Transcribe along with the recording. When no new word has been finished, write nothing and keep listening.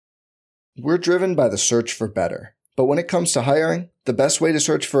We're driven by the search for better. But when it comes to hiring, the best way to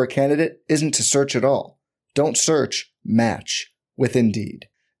search for a candidate isn't to search at all. Don't search, match with Indeed.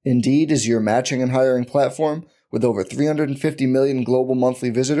 Indeed is your matching and hiring platform with over 350 million global monthly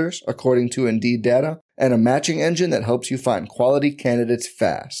visitors, according to Indeed data, and a matching engine that helps you find quality candidates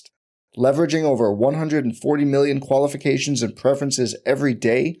fast. Leveraging over 140 million qualifications and preferences every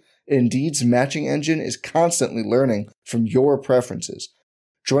day, Indeed's matching engine is constantly learning from your preferences.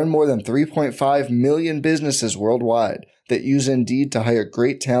 Join more than 3.5 million businesses worldwide that use Indeed to hire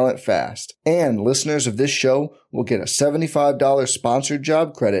great talent fast. And listeners of this show will get a $75 sponsored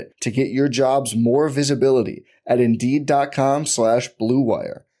job credit to get your jobs more visibility at Indeed.com/Blue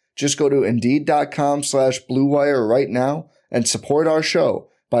Wire. Just go to Indeed.com/Blue Wire right now and support our show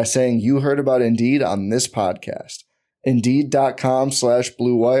by saying you heard about Indeed on this podcast.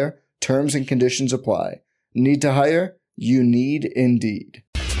 Indeed.com/Blue Wire. Terms and conditions apply. Need to hire? You need Indeed.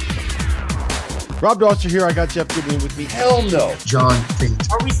 Rob Dawson here. I got Jeff Goodman with me. Hell no. John Fink.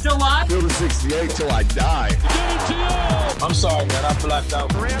 Are we still live? Field of 68 till I die. Get it to you. I'm sorry, man. I blacked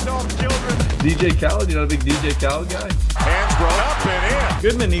out. Randolph Children. DJ Khaled, you not a big DJ Khaled guy? Hands grown up and in.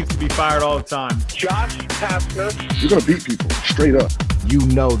 Goodman needs to be fired all the time. Josh Pastner. You're going to beat people straight up. You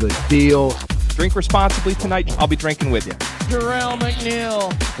know the deal. Drink responsibly tonight. I'll be drinking with you. Jarrell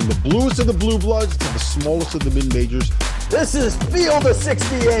McNeil. From the bluest of the blue bloods to the smallest of the mid-majors. This is Field of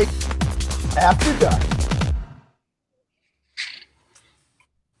 68 After Dark.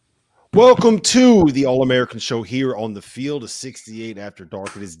 Welcome to the All-American Show here on the Field of 68 After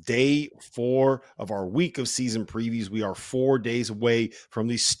Dark. It is day 4 of our week of season previews. We are 4 days away from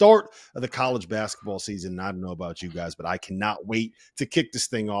the start of the college basketball season. And I don't know about you guys, but I cannot wait to kick this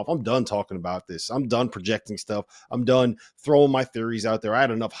thing off. I'm done talking about this. I'm done projecting stuff. I'm done throwing my theories out there. I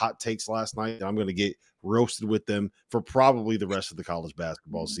had enough hot takes last night, and I'm going to get roasted with them for probably the rest of the college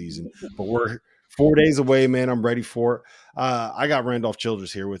basketball season. But we're 4 days away, man. I'm ready for it. I got Randolph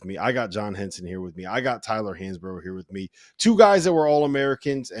Childress here with me. I got John Henson here with me. I got Tyler Hansbrough here with me. Two guys that were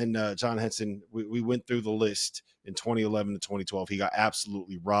All-Americans, and John Henson, we went through the list in 2011 to 2012. He got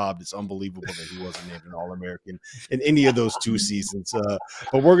absolutely robbed. It's unbelievable that he wasn't named an All-American in any of those two seasons.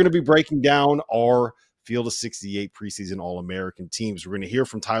 But we're going to be breaking down our Field of 68 preseason All-American teams. We're going to hear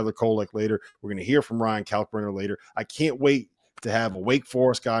from Tyler Kolek later. We're going to hear from Ryan Kalkbrenner later. I can't wait to have a Wake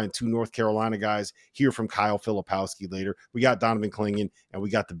Forest guy and two North Carolina guys, hear from Kyle Filipowski later. We got Donovan Clingan, and we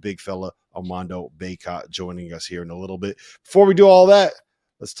got the big fella Armando Baycott joining us here in a little bit. Before we do all that,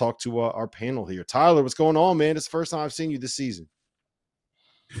 let's talk to our panel here. Tyler, what's going on, man? It's the first time I've seen you this season.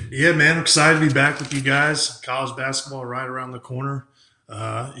 Yeah, man, I'm excited to be back with you guys. College basketball right around the corner.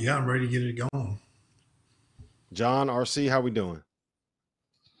 I'm ready to get it going. John, RC, how we doing?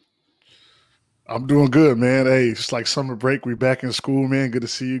 I'm doing good, man. Hey, it's like summer break. We're back in school, man. Good to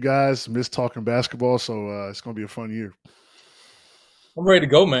see you guys. Miss talking basketball, so it's going to be a fun year. I'm ready to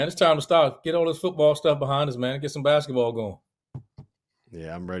go, man. It's time to start. Get all this football stuff behind us, man, and get some basketball going.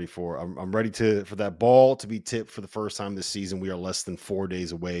 Yeah, I'm ready for it. I'm ready for that ball to be tipped for the first time this season. We are less than 4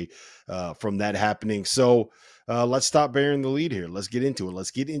 days away from that happening. So let's stop bearing the lead here. Let's get into it.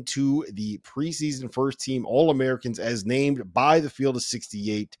 Let's get into the preseason first team All-Americans as named by the Field of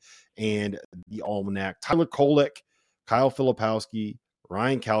 68 and the Almanac. Tyler Kolek, Kyle Filipowski,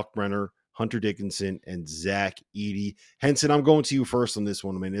 Ryan Kalkbrenner, Hunter Dickinson, and Zach Edey. Henson, I'm going to you first on this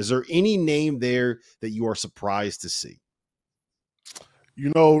one, man. Is there any name there that you are surprised to see?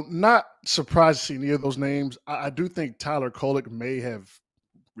 You know, not surprised to see any of those names. I do think Tyler Kolek may have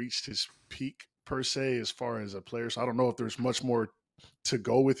reached his peak, per se, as far as a player. So I don't know if there's much more to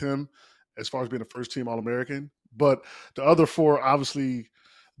go with him as far as being a first-team All-American. But the other four, obviously,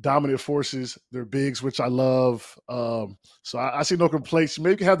 dominant forces. They're bigs, which I love. So I see no complaints.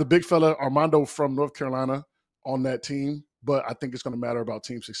 Maybe you can have the big fella, Armando from North Carolina, on that team. But I think it's going to matter about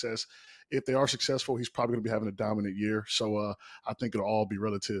team success. If they are successful, he's probably going to be having a dominant year. So I think it'll all be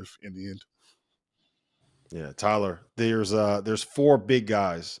relative in the end. Yeah, Tyler, there's four big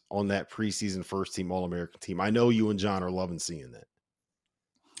guys on that preseason first team All-American team. I know you and John are loving seeing that.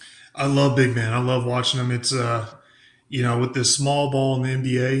 I love big men. I love watching them. It's with this small ball in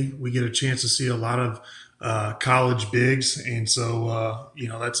the NBA, we get a chance to see a lot of college bigs, and so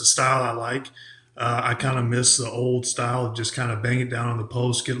that's a style I like. I kind of miss the old style of just kind of bang it down on the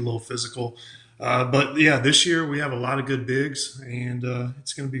post, get a little physical. But yeah, this year we have a lot of good bigs, and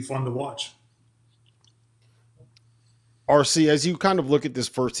it's going to be fun to watch. RC, as you kind of look at this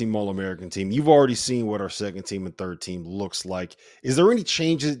first team All-American team, you've already seen what our second team and third team looks like. Is there any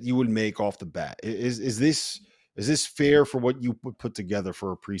changes you would make off the bat? Is this fair for what you would put together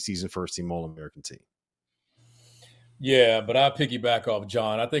for a preseason first team All-American team? Yeah, but I piggyback off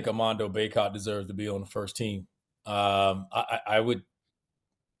John. I think Armando Bacot deserves to be on the first team. I would.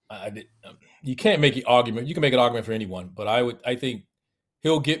 You can't make an argument. You can make an argument for anyone, but I think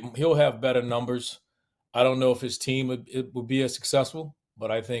he'll have better numbers. I don't know if his team would be as successful,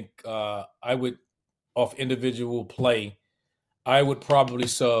 but I think I would, off individual play, I would probably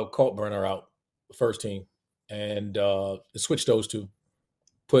sub Burner out the first team and switch those two.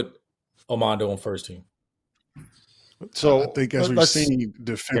 Put Armando on first team. So I think as we've seen,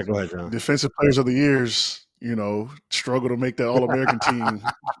 defensive players of the years, struggle to make that All-American team.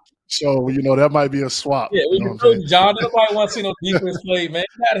 So, that might be a swap. Yeah, John, nobody wants to see no defense play, man.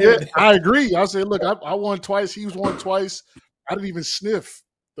 Yeah, I agree. I said, look, I won twice. He was won twice. I didn't even sniff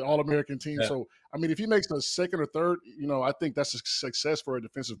the All-American team. Yeah. So, I mean, if he makes a second or third, I think that's a success for a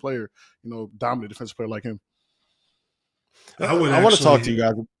defensive player, dominant defensive player like him. I want to talk to you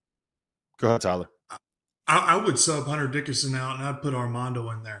guys. Go ahead, Tyler. I would sub Hunter Dickinson out, and I'd put Armando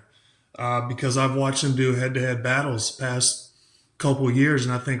in there because I've watched him do head-to-head battles past couple of years,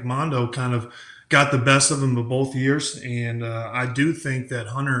 and I think Mondo kind of got the best of him in both years. And I do think that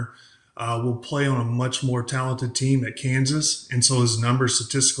Hunter will play on a much more talented team at Kansas, and so his numbers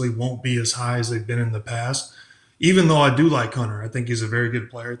statistically won't be as high as they've been in the past. Even though I do like Hunter, I think he's a very good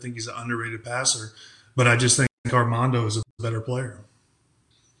player. I think he's an underrated passer, but I just think Armando is a better player.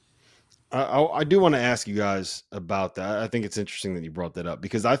 I do want to ask you guys about that. I think it's interesting that you brought that up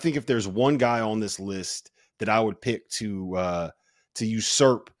because I think if there's one guy on this list that I would pick to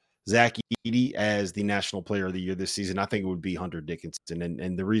usurp Zach Edey as the National Player of the Year this season, I think it would be Hunter Dickinson.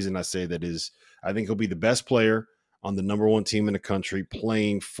 And the reason I say that is I think he'll be the best player on the number one team in the country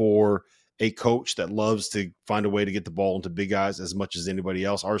playing for a coach that loves to find a way to get the ball into big guys as much as anybody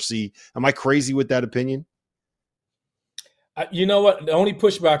else. RC, am I crazy with that opinion? You know what? The only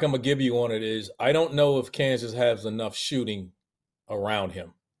pushback I'm going to give you on it is I don't know if Kansas has enough shooting around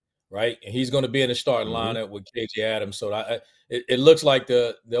him, right? And he's going to be in the starting lineup with KJ Adams. So it looks like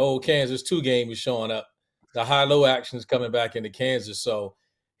the old Kansas 2 game is showing up. The high-low action is coming back into Kansas. So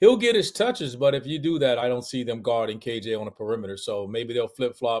he'll get his touches, but if you do that, I don't see them guarding KJ on the perimeter. So maybe they'll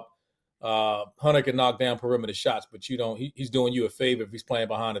flip-flop. Hunter can knock down perimeter shots, but he's doing you a favor if he's playing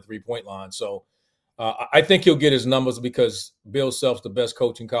behind the three-point line. So I think he'll get his numbers because Bill Self's the best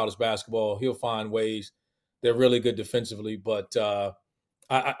coach in college basketball. He'll find ways. They're really good defensively, but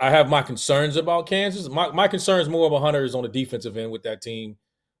I have my concerns about Kansas. My concerns more about Hunter is on the defensive end with that team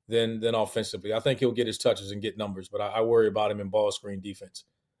than offensively. I think he'll get his touches and get numbers, but I worry about him in ball screen defense,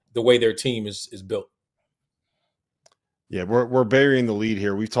 the way their team is built. Yeah, we're burying the lead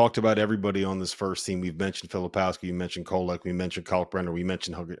here. We've talked about everybody on this first team. We've mentioned Filipowski, we mentioned Kolek, we mentioned Kalkbrenner, we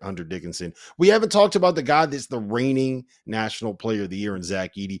mentioned Hunter Dickinson. We haven't talked about the guy that's the reigning National Player of the Year in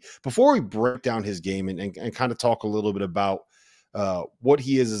Zach Edey. Before we break down his game and kind of talk a little bit about what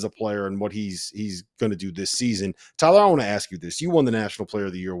he is as a player and what he's going to do this season, Tyler, I want to ask you this. You won the National Player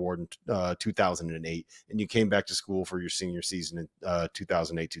of the Year award in 2008, and you came back to school for your senior season in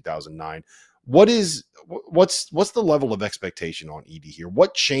 2008, 2009. What's the level of expectation on Edey here?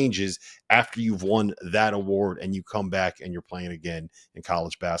 What changes after you've won that award and you come back and you're playing again in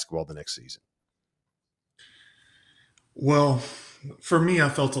college basketball the next season? Well, for me, I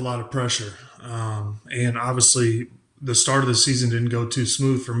felt a lot of pressure. And obviously the start of the season didn't go too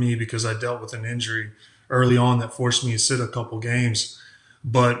smooth for me because I dealt with an injury early on that forced me to sit a couple games.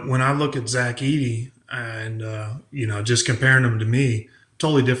 But when I look at Zach Edey and, just comparing him to me,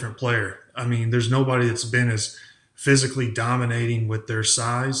 totally different player. I mean, there's nobody that's been as physically dominating with their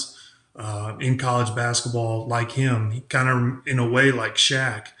size in college basketball like him. He kind of, in a way, like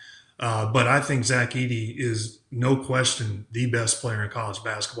Shaq. But I think Zach Edey is, no question, the best player in college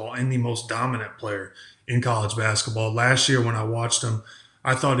basketball and the most dominant player in college basketball. Last year when I watched him,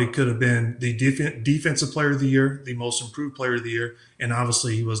 I thought he could have been the defensive player of the year, the most improved player of the year, and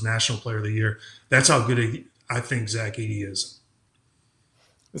obviously he was National Player of the Year. That's how good I think Zach Edey is.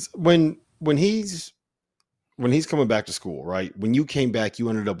 When he's coming back to school, right? When you came back, you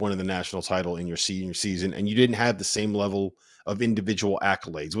ended up winning the national title in your senior season, and you didn't have the same level of individual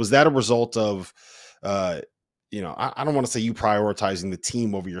accolades. Was that a result of, I don't want to say you prioritizing the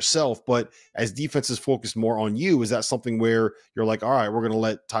team over yourself, but as defenses focused more on you, is that something where you're like, all right, we're going to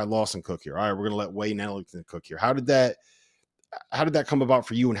let Ty Lawson cook here. All right, we're going to let Wayne Ellington cook here. How did that come about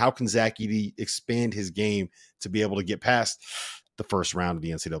for you, and how can Zach Edey expand his game to be able to get past the first round of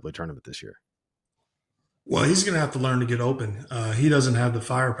the NCAA tournament this year? Well, he's going to have to learn to get open. He doesn't have the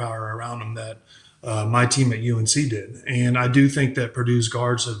firepower around him that my team at UNC did. And I do think that Purdue's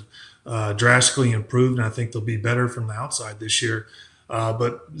guards have drastically improved, and I think they'll be better from the outside this year.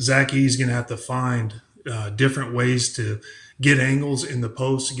 But Zach Edey's going to have to find, different ways to get angles in the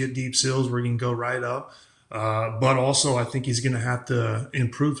post, to get deep seals where he can go right up. But also, I think he's going to have to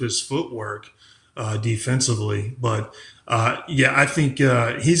improve his footwork defensively. But I think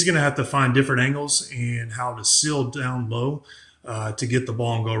he's going to have to find different angles and how to seal down low to get the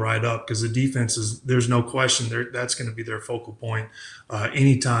ball and go right up, because the defense there's no question that's going to be their focal point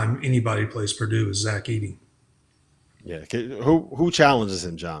anytime anybody plays Purdue is Zach Edey. Yeah. Who challenges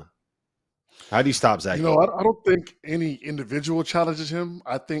him, John? How do you stop Zach? I don't think any individual challenges him.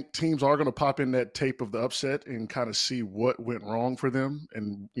 I think teams are going to pop in that tape of the upset and kind of see what went wrong for them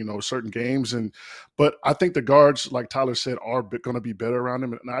in, certain games. But I think the guards, like Tyler said, are going to be better around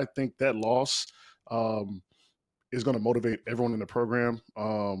him. And I think that loss is going to motivate everyone in the program,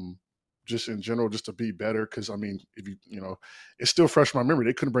 just in general, just to be better. Because, if it's still fresh in my memory.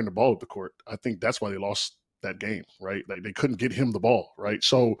 They couldn't bring the ball up the court. I think that's why they lost that game, right? Like they couldn't get him the ball, right?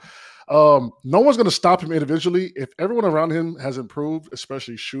 So no one's going to stop him individually. If everyone around him has improved,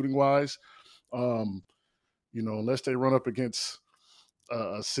 especially shooting wise, unless they run up against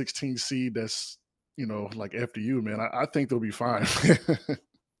a 16 seed that's, like FDU, man, I think they'll be fine.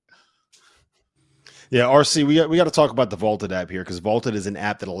 Yeah, RC, we got to talk about the Vaulted app here, because Vaulted is an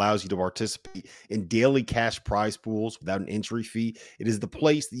app that allows you to participate in daily cash prize pools without an entry fee. It is the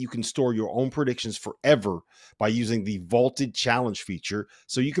place that you can store your own predictions forever by using the Vaulted Challenge feature,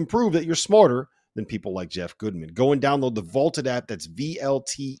 so you can prove that you're smarter than people like Jeff Goodman. Go and download the Vaulted app, that's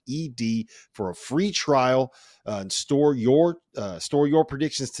VLTED, for a free trial and store your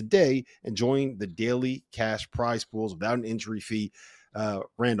predictions today and join the daily cash prize pools without an entry fee.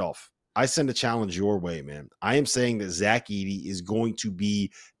 Randolph, I send a challenge your way, man. I am saying that Zach Edey is going to be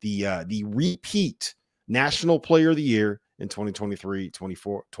the repeat National Player of the Year in 2023,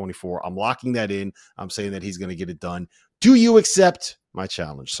 24. I'm locking that in. I'm saying that he's going to get it done. Do you accept my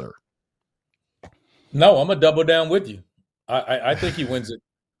challenge, sir? No, I'm going to double down with you. I think he wins it.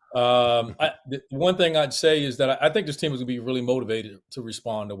 The one thing I'd say is that I think this team is going to be really motivated to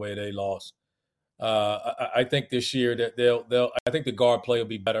respond the way they lost. I think this year that I think the guard play will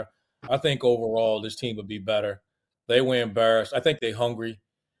be better. I think overall this team will be better. They were embarrassed. I think they're hungry.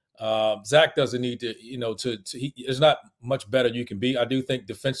 Zach doesn't need to, there's not much better you can be. I do think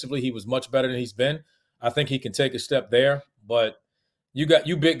defensively he was much better than he's been. I think he can take a step there. But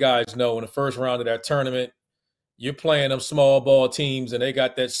you big guys know in the first round of that tournament, you're playing them small ball teams, and they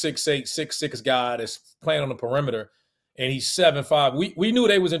got that 6'8", 6'6" guy that's playing on the perimeter, and he's 7'5". We knew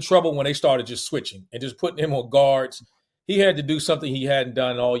they was in trouble when they started just switching and just putting him on guards. He had to do something he hadn't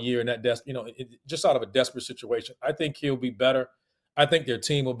done all year in that just out of a desperate situation. I think he'll be better. I think their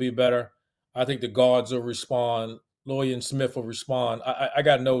team will be better. I think the guards will respond. Loy and Smith will respond. I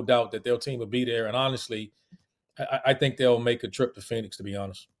got no doubt that their team will be there. And honestly, I think they'll make a trip to Phoenix, to be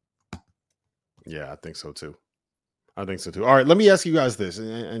honest. Yeah, I think so too. All right, let me ask you guys this.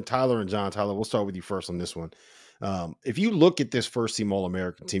 And Tyler and John, we'll start with you first on this one. If you look at this first team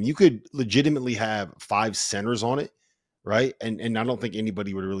All-American team, you could legitimately have 5 centers on it. Right. And I don't think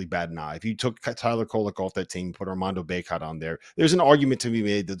anybody would really bat an eye. If you took Tyler Kolek off that team, put Armando Bacot on there, there's an argument to be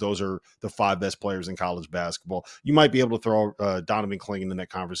made that those are the 5 best players in college basketball. You might be able to throw Donovan Clingan in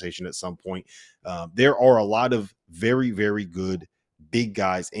that conversation at some point. There are a lot of very, very good big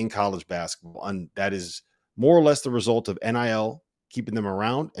guys in college basketball. And that is more or less the result of NIL keeping them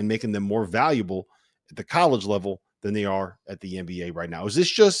around and making them more valuable at the college level than they are at the NBA right now. Is this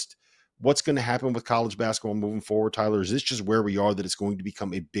just what's going to happen with college basketball moving forward, Tyler? Is this just where we are, that it's going to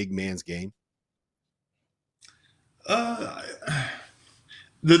become a big man's game? The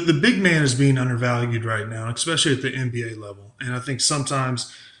big man is being undervalued right now, especially at the NBA level. And I think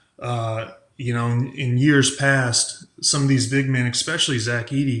sometimes, in years past, some of these big men, especially Zach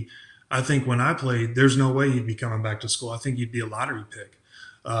Edey, I think when I played, there's no way he'd be coming back to school. I think he'd be a lottery pick.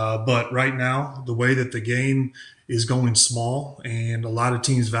 But right now, the way that the game is going small and a lot of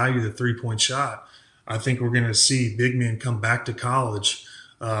teams value the three-point shot, I think we're going to see big men come back to college.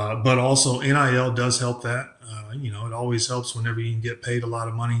 But also NIL does help that. It always helps whenever you can get paid a lot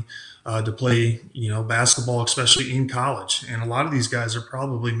of money to play, basketball, especially in college. And a lot of these guys are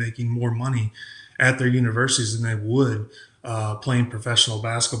probably making more money at their universities than they would playing professional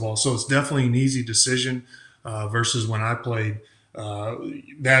basketball. So it's definitely an easy decision versus when I played.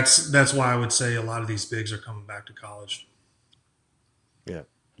 That's why I would say a lot of these bigs are coming back to college. Yeah.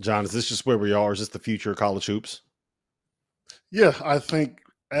 John, is this just where we are? Is this the future of college hoops? Yeah, I think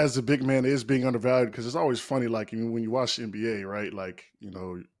as the big man is being undervalued, because it's always funny, like when you watch the NBA, right? Like,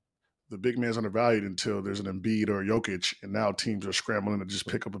 the big man's undervalued until there's an Embiid or a Jokic, and now teams are scrambling to just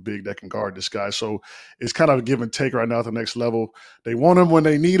pick up a big that can guard this guy. So it's kind of a give and take right now at the next level. They want him when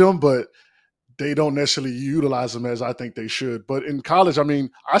they need him, but they don't necessarily utilize them as I think they should. But in college, I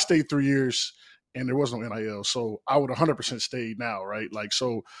mean, I stayed 3 years and there was no NIL, so I would 100% stay now, right? Like,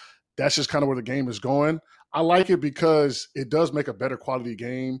 so that's just kind of where the game is going. I like it because it does make a better quality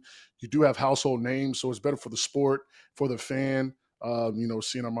game. You do have household names, so it's better for the sport, for the fan.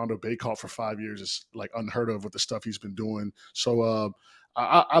 Seeing Armando Baycott for 5 years is like unheard of with the stuff he's been doing. So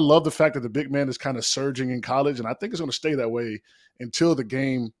I love the fact that the big man is kind of surging in college, and I think it's going to stay that way until the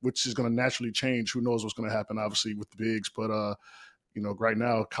game, which is going to naturally change. Who knows what's going to happen, obviously, with the bigs. But, right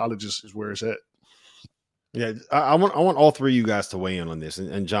now, college is where it's at. Yeah, I want all three of you guys to weigh in on this.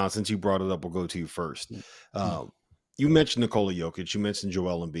 And John, since you brought it up, we'll go to you first. You mentioned Nikola Jokic. You mentioned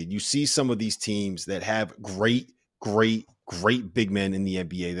Joel Embiid. You see some of these teams that have great big men in the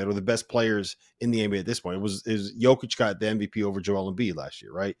NBA that are the best players in the NBA at this point. Jokic got the MVP over Joel Embiid last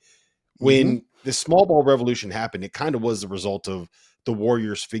year, right? When the small ball revolution happened, it kind of was the result of the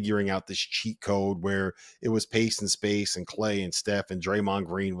Warriors figuring out this cheat code where it was pace and space and Clay and Steph and Draymond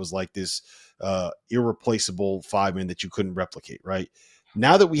Green was like this irreplaceable five-man that you couldn't replicate, right?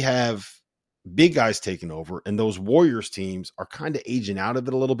 Now that we have big guys taking over and those Warriors teams are kind of aging out of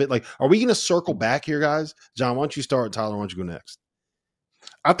it a little bit, like, are we going to circle back here, guys? John, why don't you start? Tyler, why don't you go next?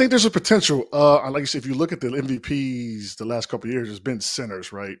 I think there's a potential. Like I said, if you look at the MVPs the last couple of years, it's been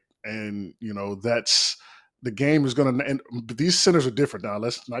centers, right? And, that's the game is going to – and these centers are different now.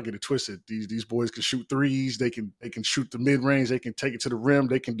 Let's not get it twisted. These boys can shoot threes. They can shoot the mid-range. They can take it to the rim.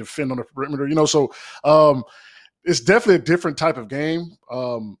 They can defend on the perimeter. So it's definitely a different type of game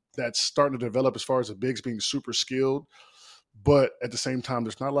that's starting to develop as far as the bigs being super skilled. But at the same time,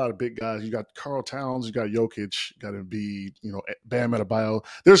 there's not a lot of big guys. You got Karl Towns, you got Jokic, you got Embiid, Bam Adebayo.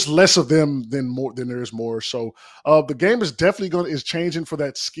 There's less of them than there is more. So the game is definitely is changing for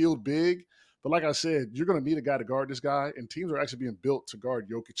that skilled big. But like I said, you're going to need a guy to guard this guy, and teams are actually being built to guard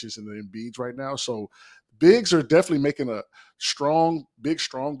Jokic's and the Embiids right now. So bigs are definitely making a strong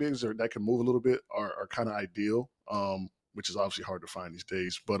bigs that can move a little bit are kind of ideal, which is obviously hard to find these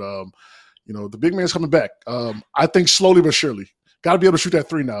days. But the big man's coming back. I think slowly but surely. Got to be able to shoot that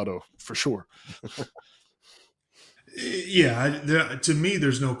three now, though, for sure. Yeah, to me,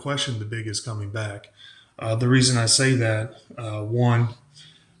 there's no question the big is coming back. The reason I say that,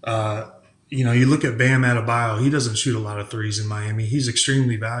 you look at Bam Adebayo, he doesn't shoot a lot of threes in Miami. He's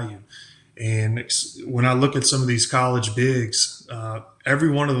extremely valued. And when I look at some of these college bigs,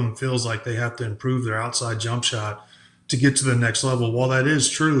 every one of them feels like they have to improve their outside jump shot to get to the next level. While that is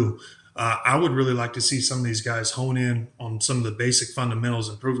true, I would really like to see some of these guys hone in on some of the basic fundamentals,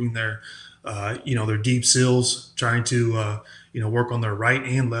 improving their deep seals, trying to, work on their right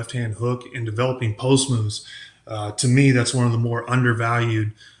and left hand hook and developing post moves. To me, that's one of the more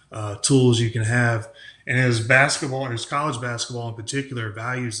undervalued tools you can have. And as college basketball in particular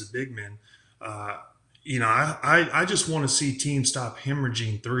values the big men, I just want to see teams stop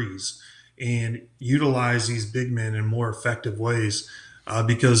hemorrhaging threes and utilize these big men in more effective ways.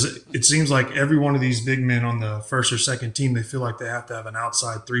 Because it seems like every one of these big men on the first or second team, they feel like they have to have an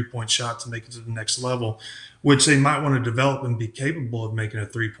outside three-point shot to make it to the next level, which they might want to develop and be capable of making a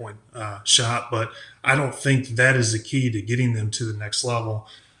three-point shot. But I don't think that is the key to getting them to the next level.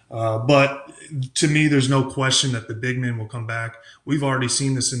 But to me, there's no question that the big men will come back. We've already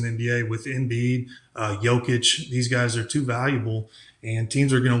seen this in the NBA with Embiid, Jokic. These guys are too valuable, and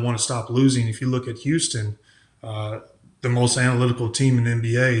teams are going to want to stop losing. If you look at Houston, the most analytical team in the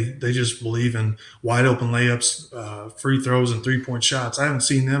NBA, they just believe in wide open layups, free throws, and three-point shots. I haven't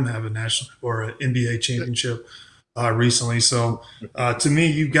seen them have a national or an NBA championship recently. So to me,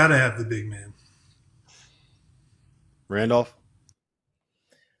 you've got to have the big man. Randolph?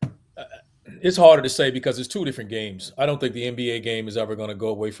 It's harder to say because it's two different games. I don't think the NBA game is ever going to go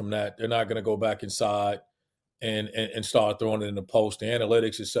away from that. They're not going to go back inside and start throwing it in the post. The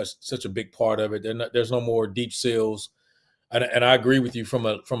analytics is such a big part of it. There's no more deep seals. And I agree with you from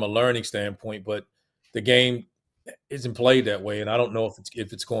a learning standpoint, but the game isn't played that way, and I don't know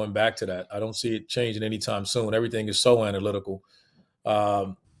if it's going back to that. I don't see it changing anytime soon. Everything is so analytical.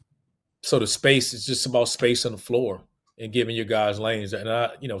 So the space is just about space on the floor and giving your guys lanes.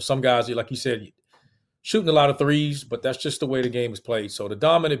 And some guys, like you said, shooting a lot of threes, but that's just the way the game is played. So the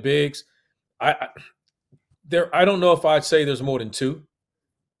dominant bigs, I don't know if I'd say there's more than two.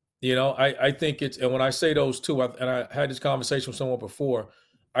 I think it's – and when I say those two, and I had this conversation with someone before,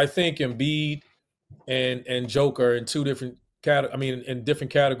 I think Embiid and Joker in two different in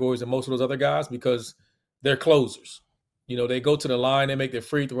different categories than most of those other guys because they're closers. They go to the line, they make their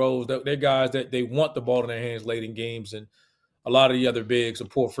free throws. They're guys that they want the ball in their hands late in games, and a lot of the other bigs are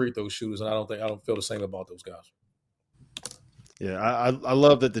poor free throw shooters, and I don't feel the same about those guys. Yeah, I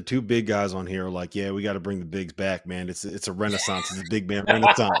love that the two big guys on here are like, yeah, we got to bring the bigs back, man. It's a renaissance, it's a big man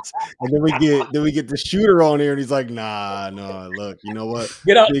renaissance. And then we get the shooter on here, and he's like, nah, no, look, you know what,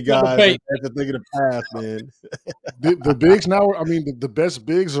 Get out big the guys, paint. that's a thing of the past, man. The bigs now, I mean, the best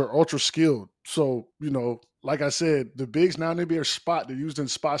bigs are ultra skilled. So, like I said, the bigs now maybe are they're used in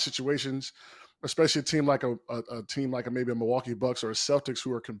spot situations, especially a team like a team like maybe a Milwaukee Bucks or a Celtics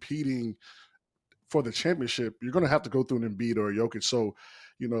who are competing for the championship. You're going to have to go through an Embiid or a Jokic. So,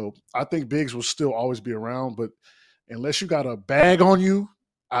 I think bigs will still always be around, but unless you got a bag on you,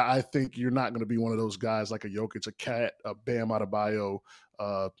 I think you're not going to be one of those guys like a Jokic, a Cat, a Bam Adebayo,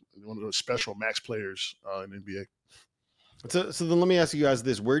 one of those special max players in the NBA. So then let me ask you guys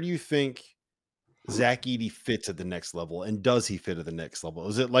this. Where do you think Zach Edey fits at the next level, and does he fit at the next level?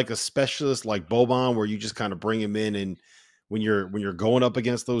 Is it like a specialist like Boban where you just kind of bring him in, and when you're going up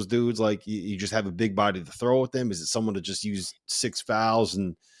against those dudes, like you just have a big body to throw at them? Is it someone to just use 6 fouls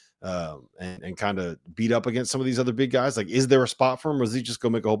and kind of beat up against some of these other big guys? Like, is there a spot for him, or does he just go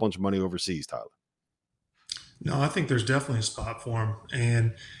make a whole bunch of money overseas, Tyler? No, I think there's definitely a spot for him.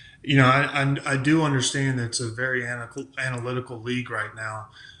 And, I do understand that it's a very analytical league right now,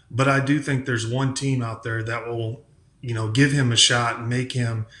 but I do think there's one team out there that will, give him a shot and make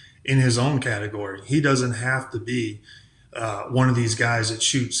him in his own category. He doesn't have to be one of these guys that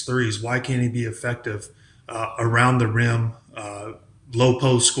shoots threes. Why can't he be effective around the rim, low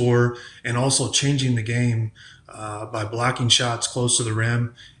post scorer, and also changing the game by blocking shots close to the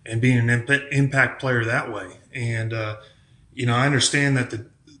rim and being an impact player that way? And, I understand that the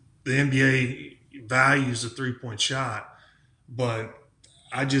NBA values the 3-point shot, but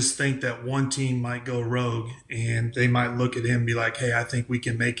I just think that one team might go rogue and they might look at him and be like, hey, I think we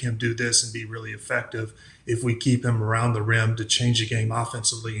can make him do this and be really effective if we keep him around the rim to change the game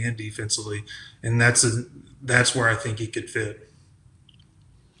offensively and defensively. And that's where I think he could fit.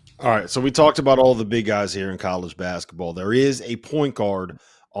 All right, so we talked about all the big guys here in college basketball. There is a point guard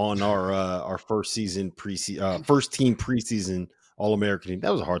on our first team preseason All-American team.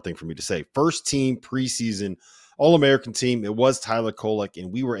 That was a hard thing for me to say. First team preseason All-American team. It was Tyler Kolek,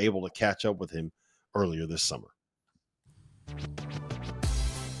 and we were able to catch up with him earlier this summer.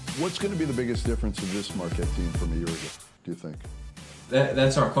 What's going to be the biggest difference in this Marquette team from a year ago, do you think?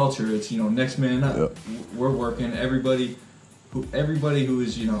 That's our culture. It's, next man up. Yep. We're working. Everybody who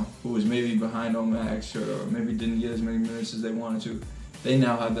is, who was maybe behind on max or maybe didn't get as many minutes as they wanted to, they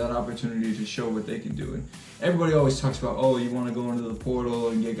now have that opportunity to show what they can do. And everybody always talks about, oh, you want to go into the portal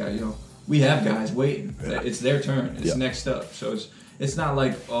and get guys. We have guys waiting. Yeah. It's their turn. It's next up. So it's not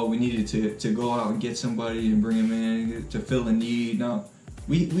like, oh, we needed to go out and get somebody and bring them in to fill a need. No,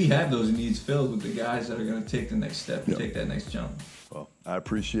 we have those needs filled with the guys that are going to take the next step and take that next jump. Well, I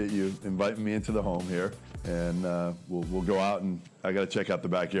appreciate you inviting me into the home here, and we'll go out, and I got to check out the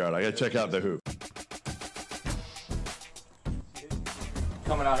backyard. I got to check out the hoop.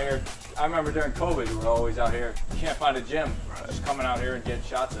 Coming out here, I remember during COVID, we were always out here. You can't find a gym. Just coming out here and getting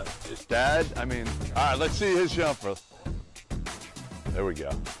shots up. Dad, all right, let's see his jumper. There we go.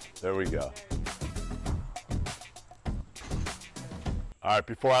 All right,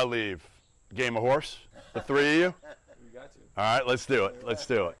 before I leave, game of horse, the three of you? You got to. All right, let's do it.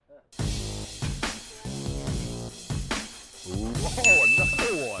 Ooh,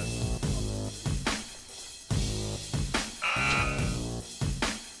 another one.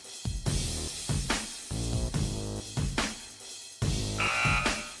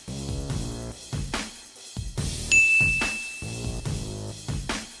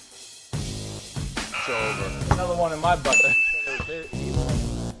 It's over. Another one in my bucket.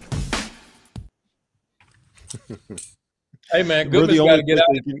 Hey man, Goodman's got to get out.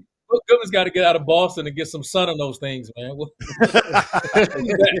 Goodman's got to get out of Boston and get some sun on those things, man.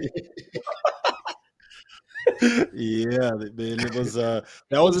 Yeah, man, it was that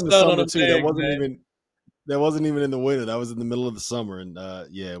was in the summer too. That wasn't even in the winter. That was in the middle of the summer, and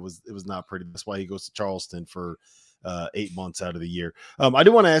it was not pretty. That's why he goes to Charleston for 8 months out of the year. I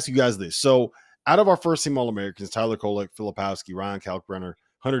do want to ask you guys this. So, out of our first team All-Americans, Tyler Kolek, Filipowski, Ryan Kalkbrenner,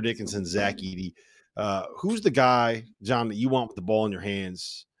 Hunter Dickinson, Zach Edey, who's the guy, John, that you want with the ball in your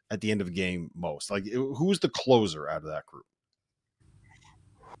hands at the end of a game most? Like, who's the closer out of that group?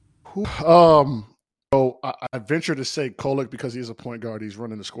 So I venture to say Kolek because he's a point guard. He's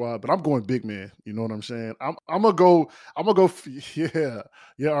running the squad, but I'm going big man. You know what I'm saying? I'm gonna go. Yeah,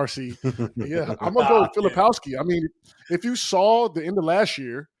 RC. Yeah, I'm gonna go with Filipowski. I mean, if you saw the end of last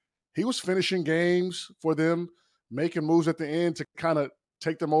year, he was finishing games for them, making moves at the end to kind of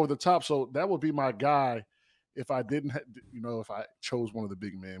take them over the top. So that would be my guy if I didn't, if I chose one of the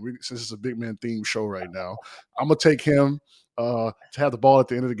big men, since it's a big man themed show right now, I'm gonna take him to have the ball at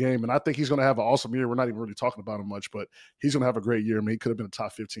the end of the game, and I think he's gonna have an awesome year. We're not even really talking about him much, but he's gonna have a great year. I mean, he could have been a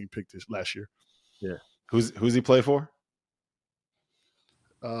top 15 pick this last year. Yeah, who's he play for?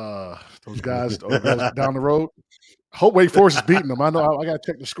 Those guys down the road. Hope Wake Forest is beating them. I know. I got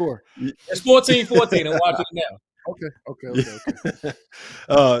to check the score. It's 14-14. I'm watching it now. Okay.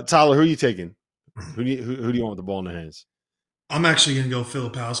 Tyler, who are you taking? Who do you want with the ball in the hands? I'm actually going to go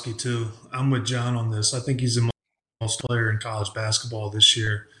Filipowski too. I'm with John on this. I think he's the most player in college basketball this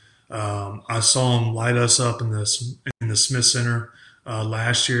year. I saw him light us up in the Smith Center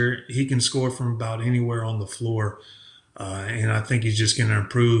last year. He can score from about anywhere on the floor, and I think he's just going to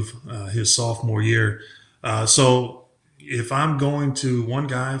improve his sophomore year. So if I'm going to one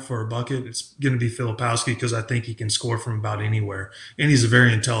guy for a bucket, it's going to be Filipowski because I think he can score from about anywhere, and he's a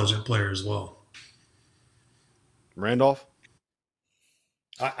very intelligent player as well. Randolph?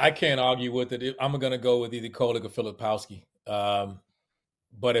 I can't argue with it. I'm going to go with either Kolek or Filipowski.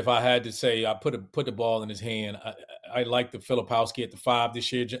 But if I had to say, I put the ball in his hand, I like the Filipowski at the 5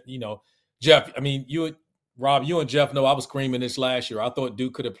 this year. Jeff, I mean, Rob, you and Jeff know I was screaming this last year. I thought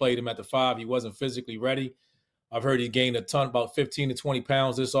Duke could have played him at the 5. He wasn't physically ready. I've heard he gained a ton, about 15 to 20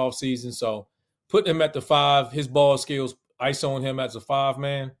 pounds this offseason. So putting him at the 5, his ball skills, ISOing him as a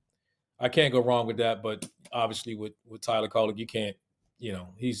 5-man, I can't go wrong with that. But obviously with Tyler Kolek, you can't,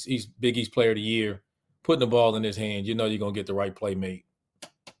 he's Big East Player of the Year. Putting the ball in his hand, you're going to get the right play made.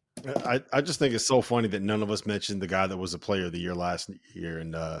 I just think it's so funny that none of us mentioned the guy that was a Player of the Year last year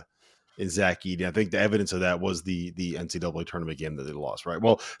in Zach Edey. I think the evidence of that was the NCAA tournament game that they lost, right?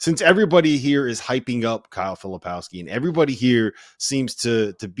 Well, since everybody here is hyping up Kyle Filipowski and everybody here seems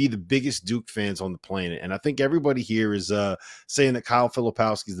to be the biggest Duke fans on the planet, and I think everybody here is saying that Kyle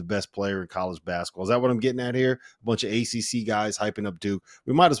Filipowski is the best player in college basketball. Is that what I'm getting at here? A bunch of ACC guys hyping up Duke.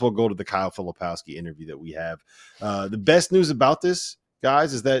 We might as well go to the Kyle Filipowski interview that we have. The best news about this,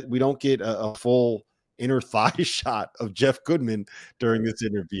 guys, is that we don't get a full inner thigh shot of Jeff Goodman during this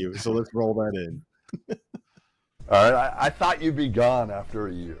interview. So let's roll that in. All right. I thought you'd be gone after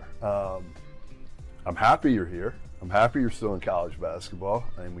a year. I'm happy you're here. I'm happy you're still in college basketball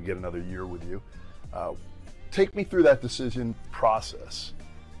and we get another year with you. Take me through that decision process,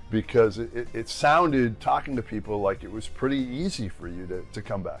 because it sounded, talking to people, like it was pretty easy for you to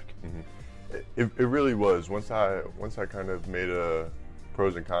come back. Mm-hmm. It really was. Once I kind of made a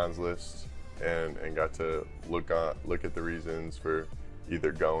pros and cons list and got to look at the reasons for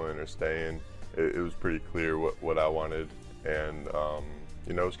either going or staying, it was pretty clear what I wanted, and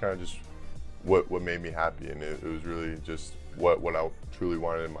it was kind of just what made me happy, and it was really just what I truly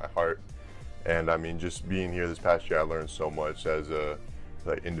wanted in my heart. And I mean, just being here this past year, I learned so much as a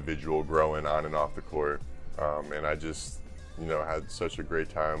individual, growing on and off the court, and I just had such a great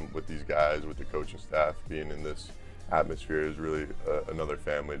time with these guys, with the coaching staff. Being in this atmosphere is really another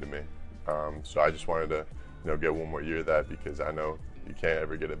family to me. So I just wanted to, get one more year of that, because I know you can't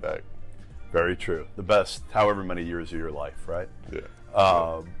ever get it back. Very true. The best, however many years of your life, right?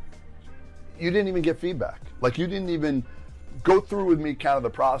 Yeah. You didn't even get feedback. Like, you didn't even go through with me kind of the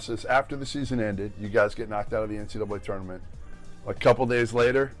process after the season ended. You guys get knocked out of the NCAA tournament. A couple days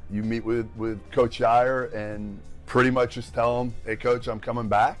later, you meet with Coach Shire and pretty much just tell him, "Hey, Coach, I'm coming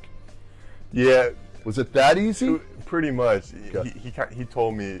back." Yeah. Was it that easy? Pretty much. Okay. He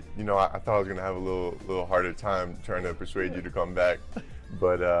told me, I thought I was gonna have a little harder time trying to persuade you to come back,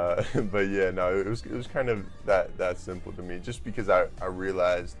 but yeah, no, it was kind of that simple to me, just because I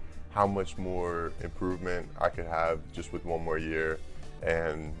realized how much more improvement I could have just with one more year,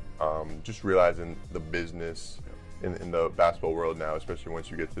 and just realizing the business in the basketball world now, especially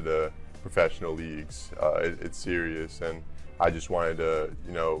once you get to the professional leagues, it's serious, and I just wanted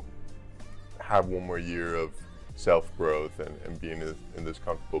to, have one more year of self-growth and being in this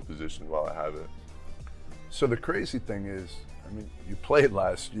comfortable position while I have it. So the crazy thing is, I mean, you played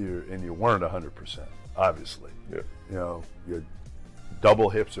last year and you weren't 100%, obviously. Yeah. You had double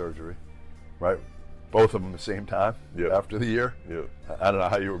hip surgery, right? Both of them at the same time after the year. Yeah. I don't know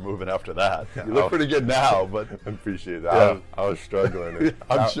how you were moving after that. You look pretty good now, but I appreciate that. Yeah. I was struggling.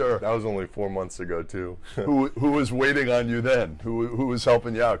 I'm sure. That was only 4 months ago too. Who was waiting on you then? Who was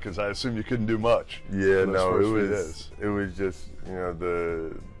helping you out? Because I assume you couldn't do much. Yeah, no, it was just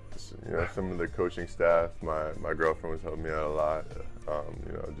some of the coaching staff. My girlfriend was helping me out a lot.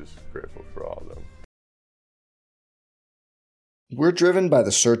 Just grateful for all of them. We're driven by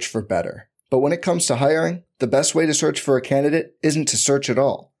the search for better. But when it comes to hiring, the best way to search for a candidate isn't to search at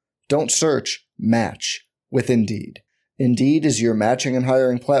all. Don't search, match with Indeed. Indeed is your matching and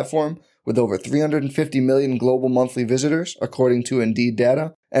hiring platform with over 350 million global monthly visitors, according to Indeed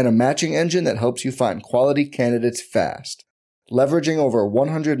data, and a matching engine that helps you find quality candidates fast. Leveraging over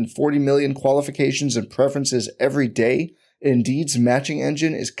 140 million qualifications and preferences every day, Indeed's matching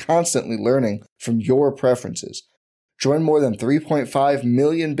engine is constantly learning from your preferences. Join more than 3.5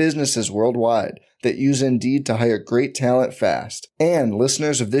 million businesses worldwide that use Indeed to hire great talent fast. And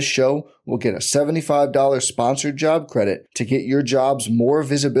listeners of this show will get a $75 sponsored job credit to get your jobs more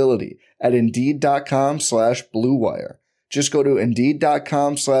visibility at Indeed.com/Blue Wire. Just go to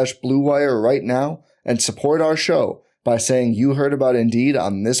Indeed.com/Blue Wire right now and support our show by saying you heard about Indeed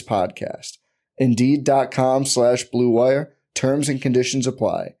on this podcast. Indeed.com/Blue Wire. Terms and conditions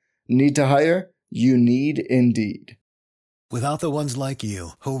apply. Need to hire? You need Indeed. Without the ones like you,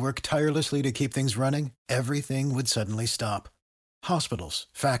 who work tirelessly to keep things running, everything would suddenly stop. Hospitals,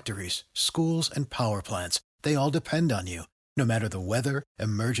 factories, schools, and power plants, they all depend on you. No matter the weather,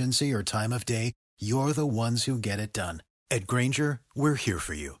 emergency, or time of day, you're the ones who get it done. At Grainger, we're here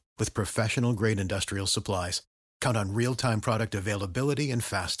for you with professional-grade industrial supplies. Count on real-time product availability and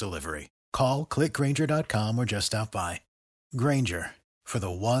fast delivery. Call, clickgrainger.com, or just stop by. Grainger, for the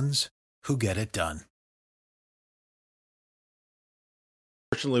ones who get it done.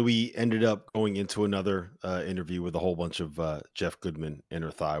 Fortunately, we ended up going into another interview with a whole bunch of Jeff Goodman in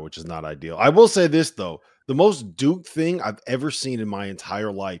her thigh, which is not ideal. I will say this, though. The most Duke thing I've ever seen in my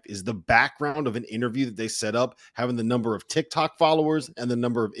entire life is the background of an interview that they set up, having the number of TikTok followers and the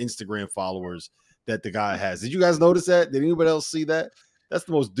number of Instagram followers that the guy has. Did you guys notice that? Did anybody else see that? That's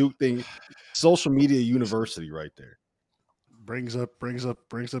the most Duke thing. Social media university right there. Brings up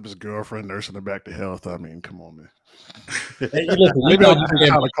his girlfriend nursing her back to health. I mean, come on, man. Hey, listen, maybe I'll take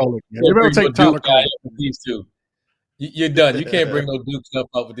Tyler Colic. Maybe I'll take Tyler Colic. These two. You're done. You can't bring no Duke stuff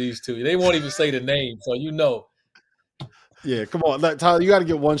up with these two. They won't even say the name, so you know. Yeah, come on, Tyler. You got to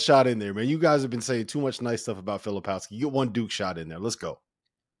get one shot in there, man. You guys have been saying too much nice stuff about Filipowski. You get one Duke shot in there. Let's go.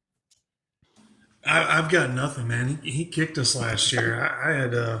 I've got nothing, man. He kicked us last year. I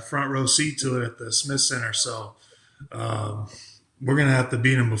had a front row seat to it at the Smith Center, so we're gonna have to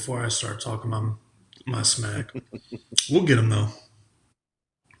beat him before I start talking my smack. We'll get him though.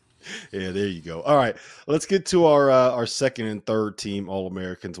 Yeah, there you go. All right, let's get to our second and third team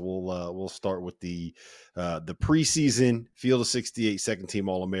All-Americans. We'll start with the preseason Field of 68 second team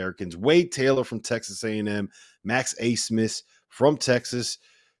All-Americans. Wade Taylor from Texas A&M, Max A. Smith from Texas,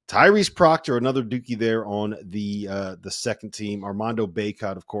 Tyrese Proctor, another Dookie there on the second team, Armando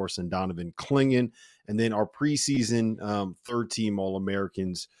Bacot, of course, and Donovan Clingan. And then our preseason third team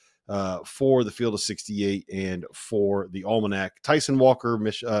All-Americans for the Field of 68 and for the Almanac, Tyson Walker,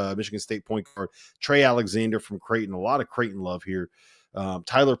 Michigan State point guard, Trey Alexander from Creighton, a lot of Creighton love here,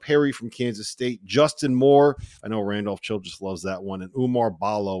 Tyler Perry from Kansas State, Justin Moore, I know Randolph Childress loves that one, and Umar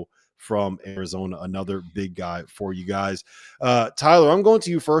Ballo from Arizona, another big guy for you guys. Tyler, I'm going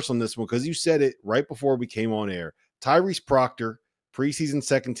to you first on this one because you said it right before we came on air. Tyrese Proctor, preseason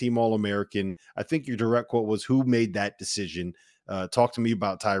second team All-American. I think your direct quote was, "Who made that decision?" Talk to me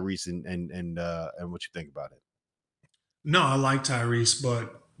about Tyrese and what you think about it. No, I like Tyrese,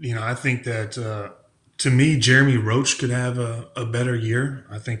 but I think that to me, Jeremy Roach could have a better year.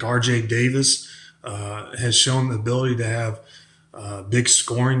 I think RJ Davis has shown the ability to have big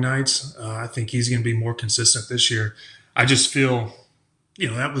scoring nights. I think he's going to be more consistent this year. I just feel,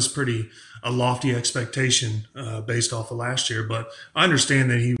 that was pretty a lofty expectation based off of last year. But I understand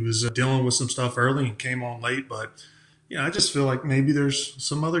that he was dealing with some stuff early and came on late. But, I just feel like maybe there's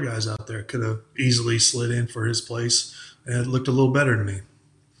some other guys out there could have easily slid in for his place. And it looked a little better to me.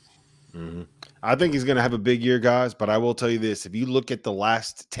 Mm-hmm. I think he's going to have a big year, guys. But I will tell you this. If you look at the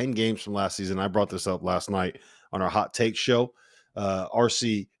last 10 games from last season, I brought this up last night on our Hot Take show.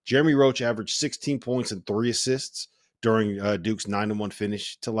 RC, Jeremy Roach averaged 16 points and 3 assists during Duke's 9-1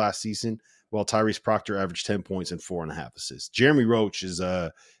 finish to last season, while Tyrese Proctor averaged 10 points and 4.5 assists. Jeremy Roach is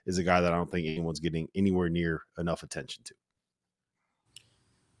a guy that I don't think anyone's getting anywhere near enough attention to.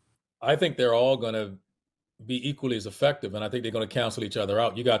 I think they're all going to be equally as effective, and I think they're going to cancel each other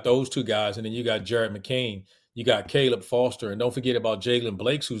out. You got those two guys, and then you got Jared McCain. You got Caleb Foster, and don't forget about Jalen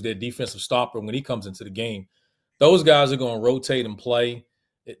Blakes, who's their defensive stopper when he comes into the game. Those guys are going to rotate and play.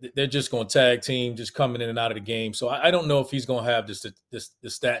 They're just going to tag team, just coming in and out of the game. So I don't know if he's going to have the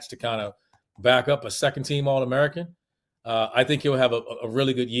stats to kind of back up a second team All-American. I think he'll have a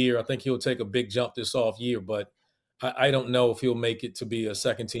really good year. I think he'll take a big jump this off year, but I don't know if he'll make it to be a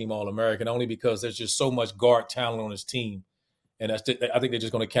second team All-American, only because there's just so much guard talent on his team. And I think they're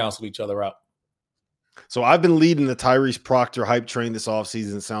just going to cancel each other out. So I've been leading the Tyrese Proctor hype train this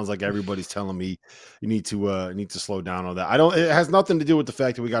offseason. It sounds like everybody's telling me you need to slow down on that. It has nothing to do with the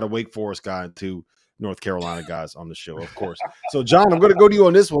fact that we got a Wake Forest guy and 2 North Carolina guys on the show, of course. So John, I'm going to go to you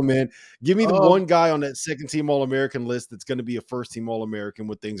on this one, man. Give me the one guy on that second team All-American list that's going to be a first team All-American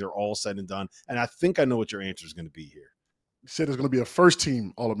when things are all said and done. And I think I know what your answer is going to be here. You said it's going to be a first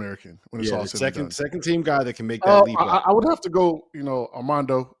team All-American when it's all said and done. Second team guy that can make that leap. I would have to go,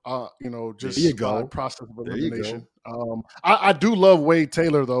 Armando, just go. Process of elimination. I do love Wade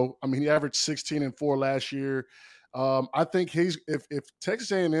Taylor, though. I mean, he averaged 16 and 4 last year. I think if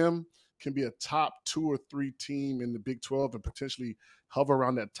Texas A&M can be a top 2 or 3 team in the Big 12 and potentially hover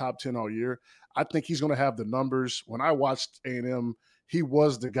around that top 10 all year, I think he's going to have the numbers. When I watched A&M, he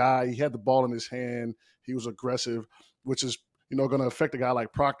was the guy. He had the ball in his hand. He was aggressive, which is, going to affect a guy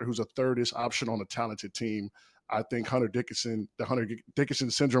like Proctor, who's a third-ish option on a talented team. I think the Hunter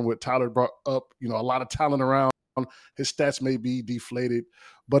Dickinson syndrome with Tyler brought up, a lot of talent around. His stats may be deflated.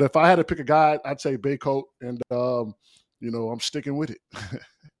 But if I had to pick a guy, I'd say Baycoat, and, I'm sticking with it.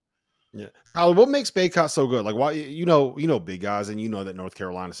 Yeah. Tyler, what makes Baycott so good? Like, why, big guys, and that North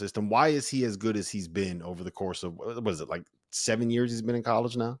Carolina system. Why is he as good as he's been over the course of, what is it, like 7 years he's been in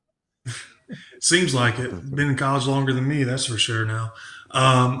college now? Seems like it. Been in college longer than me, that's for sure now.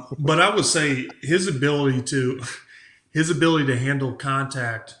 But I would say his ability to handle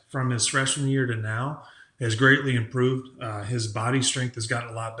contact from his freshman year to now has greatly improved. His body strength has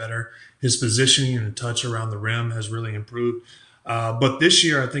gotten a lot better. His positioning and touch around the rim has really improved. But this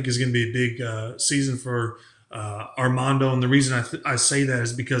year, I think, is going to be a big season for Armando. And the reason I say that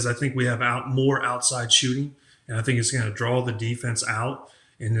is because I think we have more outside shooting, and I think it's going to draw the defense out,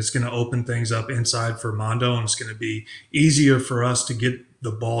 and it's going to open things up inside for Armando, and it's going to be easier for us to get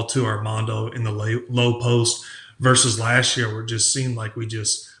the ball to Armando in the low post versus last year where it just seemed like we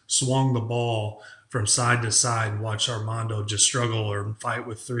just swung the ball from side to side and watch Armando just struggle or fight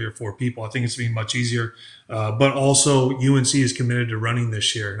with 3 or 4 people. I think it's going to be much easier. But also UNC is committed to running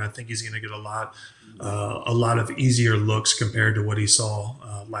this year, and I think he's going to get a lot of easier looks compared to what he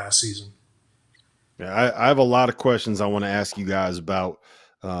saw last season. Yeah, I have a lot of questions I want to ask you guys about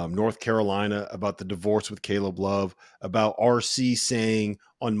North Carolina, about the divorce with Caleb Love, about RC saying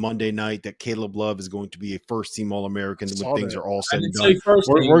on Monday night that Caleb Love is going to be a first-team All-American when things are all said and done.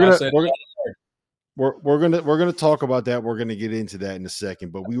 We're gonna talk about that. We're gonna get into that in a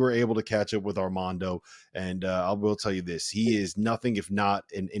second. But we were able to catch up with Armando, and I will tell you this: he is nothing if not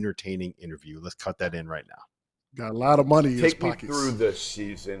an entertaining interview. Let's cut that in right now. Got a lot of money in his pockets. Take me through this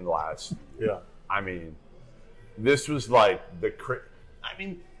season last. Yeah, I mean, this was like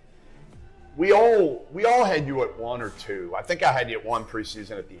we all had you at 1 or 2. I think I had you at 1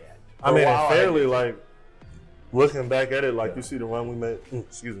 preseason at the end. I mean, fairly, like, looking back at it, like, you see the run we made.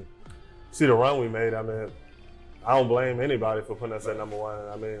 See the run we made. I mean, I don't blame anybody for putting us at number 1.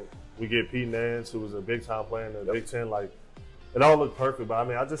 I mean, we get Pete Nance, who was a big-time player in the Big Ten. Like, it all looked perfect. But, I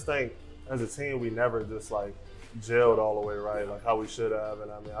mean, I just think as a team, we never just, like, gelled all the way right, like how we should have.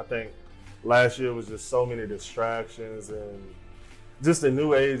 And, I mean, I think last year was just so many distractions and just the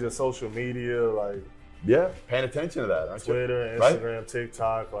new age of social media, like. Yeah, paying attention to that, aren't you? Twitter, Instagram, right?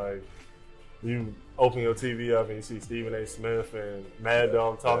 TikTok, like, you open your TV up and you see Stephen A. Smith and Mad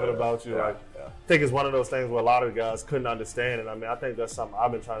Dog talking about you. I think it's one of those things where a lot of guys couldn't understand. And I mean, I think that's something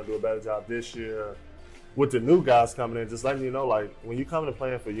I've been trying to do a better job this year with the new guys coming in, just letting you know, like, when you come to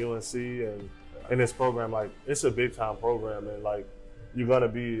playing for UNC and in this program, like, it's a big time program, and like, you're gonna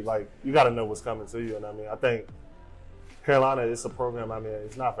be like, you got to know what's coming to you. And I mean, I think Carolina, it's a program. I mean,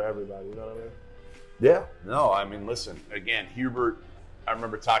 it's not for everybody. You know what I mean? Yeah. No, I mean, listen. Again, Hubert. I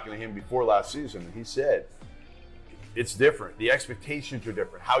remember talking to him before last season, and he said it's different. The expectations are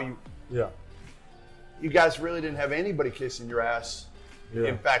different. You guys really didn't have anybody kissing your ass. Yeah.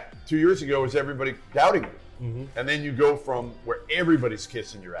 In fact, 2 years ago was everybody doubting you. Mm-hmm. And then you go from where everybody's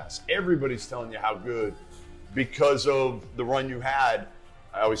kissing your ass. Everybody's telling you how good because of the run you had.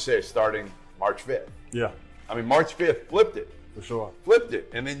 I always say starting March 5th. Yeah. I mean, March 5th flipped it. For sure. Flipped it.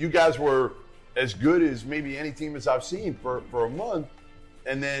 And then you guys were as good as maybe any team as I've seen for a month.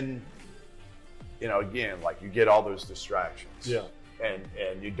 And then, you know, again, like, you get all those distractions. Yeah. And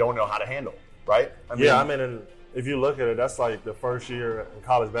you don't know how to handle it, right? I mean, and if you look at it, that's like the first year in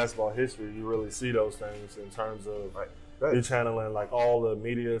college basketball history you really see those things in terms of you're channeling like all the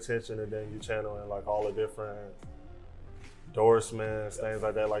media attention, and then you're channeling like all the different endorsements, things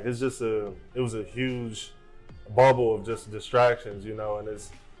like that. Like, it's just it was a huge bubble of just distractions, you know, and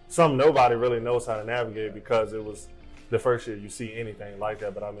it's something nobody really knows how to navigate because it was the first year you see anything like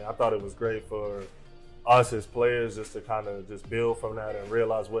that. But I mean, I thought it was great for us as players just to kind of just build from that and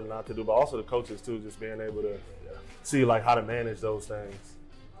realize what not to do, but also the coaches too, just being able to see like how to manage those things.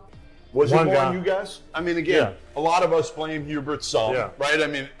 Was it more on you guys? I mean, again, a lot of us blame Hubert some, right? I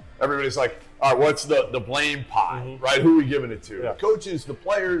mean, everybody's like, all right, what's the blame pie, right? Who are we giving it to? The coaches, the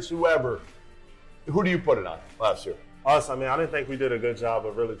players, whoever. Who do you put it on last year? Us, I mean, I didn't think we did a good job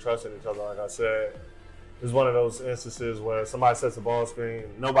of really trusting each other. Like I said, it was one of those instances where somebody sets a ball screen,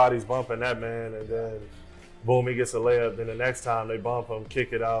 nobody's bumping that man, and then boom, he gets a layup. Then the next time they bump him,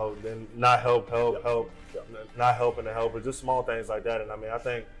 kick it out, then not help, not helping the helper, just small things like that. And I mean, I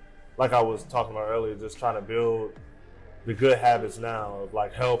think, like I was talking about earlier, just trying to build the good habits now of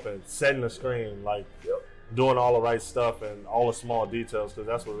like helping, setting the screen, like doing all the right stuff and all the small details, because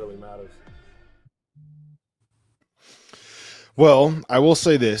that's what really matters. Well, I will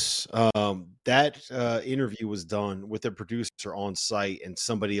say this. That interview was done with a producer on site and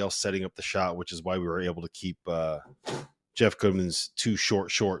somebody else setting up the shot, which is why we were able to keep Jeff Goodman's two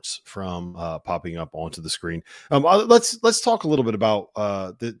short shorts from popping up onto the screen. Let's talk a little bit about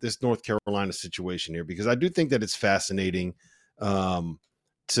this North Carolina situation here, because I do think that it's fascinating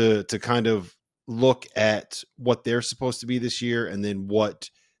to kind of look at what they're supposed to be this year and then what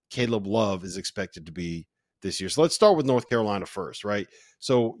Caleb Love is expected to be this year. So let's start with North Carolina first, right?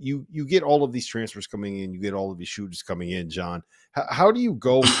 So you get all of these transfers coming in, you get all of these shooters coming in, John. How do you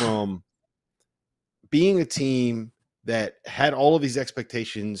go from being a team that had all of these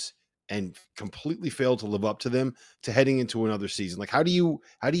expectations and completely failed to live up to them to heading into another season? Like, how do you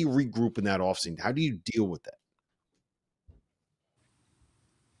regroup in that offseason? How do you deal with that?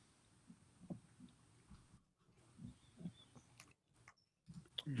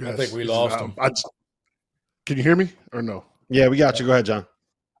 Yes, I think we lost him. Can you hear me or no? Yeah, we got you. Go ahead, John.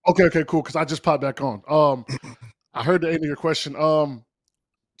 Okay, cool. Because I just popped back on. I heard the end of your question.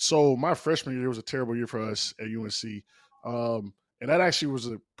 So my freshman year was a terrible year for us at UNC, and that actually was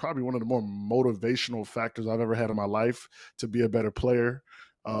probably one of the more motivational factors I've ever had in my life to be a better player,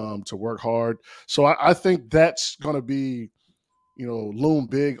 to work hard. So I think that's going to be, loom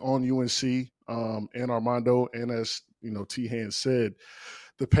big on UNC and Armando. And as T. Hand said,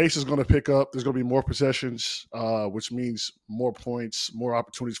 the pace is going to pick up. There's going to be more possessions, which means more points, more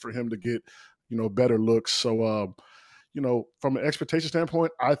opportunities for him to get, better looks. So, from an expectation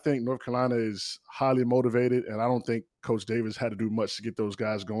standpoint, I think North Carolina is highly motivated, and I don't think Coach Davis had to do much to get those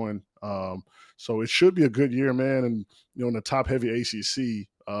guys going. So it should be a good year, man. And, in the top-heavy ACC,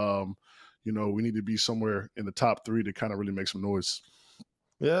 we need to be somewhere in the top 3 to kind of really make some noise.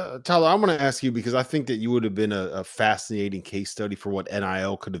 Yeah, Tyler, I'm going to ask you because I think that you would have been a fascinating case study for what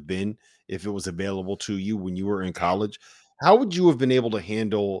NIL could have been if it was available to you when you were in college. How would you have been able to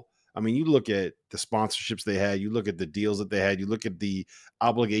handle? I mean, you look at the sponsorships they had, you look at the deals that they had, you look at the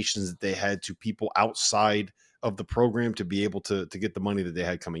obligations that they had to people outside of the program to be able to get the money that they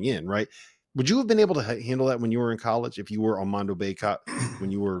had coming in, right? Would you have been able to handle that when you were in college if you were Armando Bacot when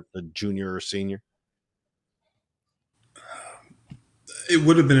you were a junior or senior? It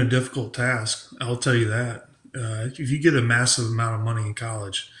would have been a difficult task. I'll tell you that. If you get a massive amount of money in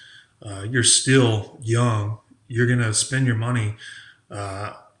college, you're still young. You're going to spend your money,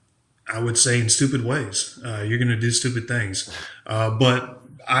 I would say, in stupid ways. You're going to do stupid things. But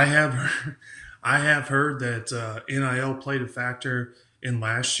I have heard that NIL played a factor in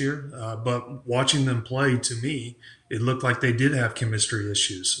last year. But watching them play, to me, it looked like they did have chemistry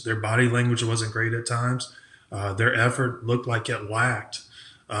issues. Their body language wasn't great at times. Their effort looked like it lacked.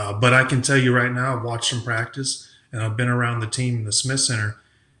 But I can tell you right now, I've watched them practice, and I've been around the team in the Smith Center.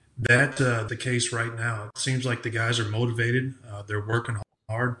 That's the case right now. It seems like the guys are motivated. They're working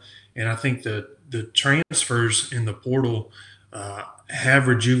hard. And I think the transfers in the portal have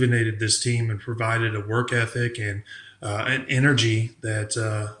rejuvenated this team and provided a work ethic and an energy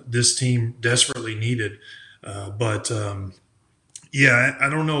that this team desperately needed. But I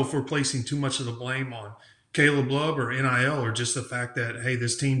don't know if we're placing too much of the blame on Caleb Love or NIL, or just the fact that, hey,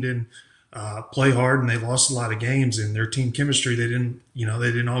 this team didn't play hard and they lost a lot of games, and their team chemistry, they didn't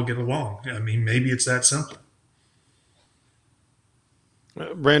all get along. I mean, maybe it's that simple.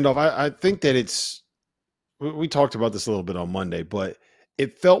 Randolph, I think that we talked about this a little bit on Monday, but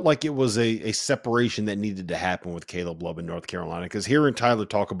it felt like it was a separation that needed to happen with Caleb Love in North Carolina, because hearing Tyler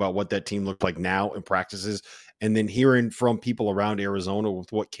talk about what that team looked like now in practices, and then hearing from people around Arizona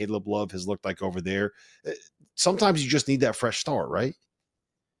with what Caleb Love has looked like over there, sometimes you just need that fresh start, right?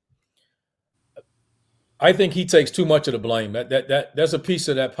 I think he takes too much of the blame. That's a piece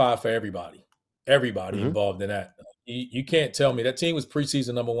of that pie for everybody. Everybody involved in that. You can't tell me that team was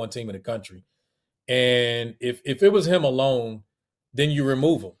preseason number 1 team in the country. And if it was him alone, then you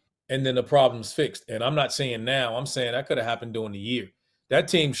remove him. and then the problem's fixed. And I'm not saying now, I'm saying that could have happened during the year. That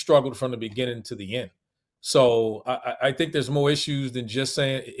team struggled from the beginning to the end. So I think there's more issues than just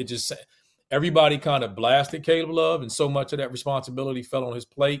saying it. Just everybody kind of blasted Caleb Love, and so much of that responsibility fell on his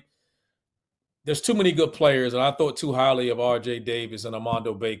plate. There's too many good players, and I thought too highly of R.J. Davis and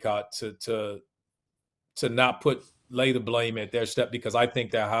Armando Bacot to not lay the blame at their step, because I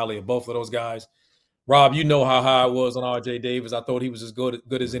think that highly of both of those guys. Rob, you know how high I was on R.J. Davis. I thought he was as good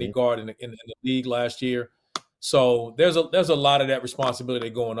as any guard in the league last year. So there's a lot of that responsibility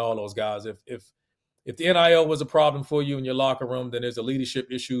going on all those guys. If the NIL was a problem for you in your locker room, then there's a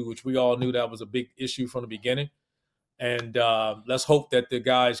leadership issue, which we all knew that was a big issue from the beginning. And let's hope that the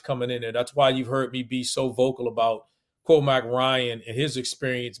guys coming in there, that's why you've heard me be so vocal about Cormac Ryan and his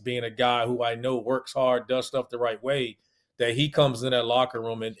experience being a guy who I know works hard, does stuff the right way, that he comes in that locker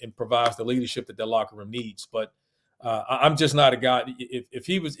room and provides the leadership that the locker room needs. But I'm just not a guy. If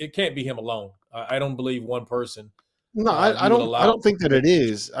he was, it can't be him alone. I don't believe one person. No, I don't think that it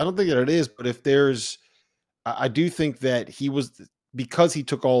is. I don't think that it is. But if there's, I do think that he was, because he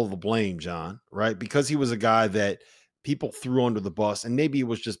took all of the blame, John, right? Because he was a guy that people threw under the bus, and maybe it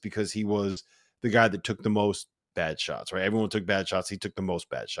was just because he was the guy that took the most bad shots, right? Everyone took bad shots. He took the most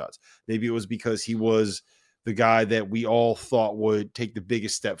bad shots. Maybe it was because he was the guy that we all thought would take the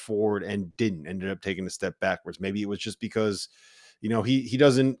biggest step forward and didn't, ended up taking a step backwards. Maybe it was just because, you know, he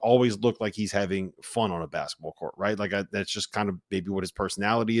doesn't always look like he's having fun on a basketball court, right? Like that's just kind of maybe what his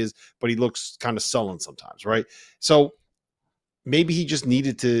personality is, but he looks kind of sullen sometimes, right? So maybe he just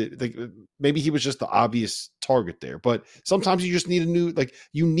needed to, like, maybe he was just the obvious target there, but sometimes you just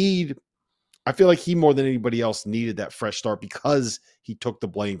need I feel like he more than anybody else needed that fresh start because he took the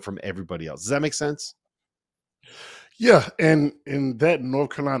blame from everybody else. Does that make sense? Yeah, and in that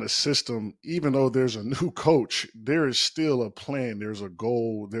North Carolina system, even though there's a new coach, there is still a plan. There's a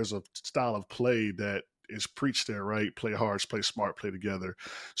goal. There's a style of play that is preached there, right? Play hard, play smart, play together.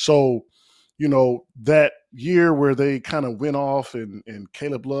 So, you know, that year where they kind of went off and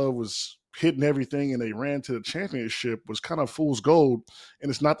Caleb Love was hitting everything and they ran to the championship was kind of fool's gold.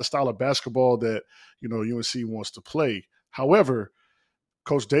 And it's not the style of basketball that, you know, UNC wants to play. However,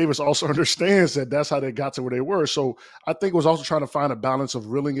 Coach Davis also understands that that's how they got to where they were. So I think it was also trying to find a balance of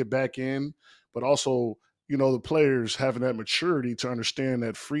reeling it back in, but also, you know, the players having that maturity to understand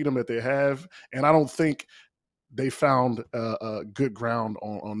that freedom that they have. And I don't think they found a good ground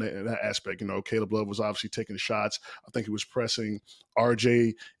on that aspect. You know, Caleb Love was obviously taking shots. I think he was pressing.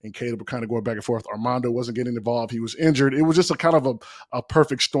 RJ and Caleb were kind of going back and forth. Armando wasn't getting involved. He was injured. It was just a kind of a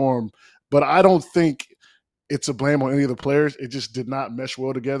perfect storm. But I don't think it's a blame on any of the players. It just did not mesh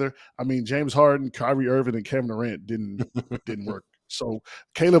well together. I mean, James Harden, Kyrie Irving, and Kevin Durant didn't work. So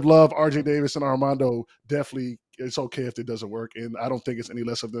Caleb Love, RJ Davis, and Armando, definitely it's okay if it doesn't work. And I don't think it's any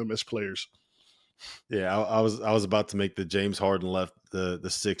less of them as players. Yeah, I was about to make the James Harden left the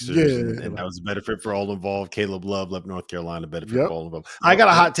Sixers, and that was a better fit for all involved. Caleb Love left North Carolina, better fit for all involved. I got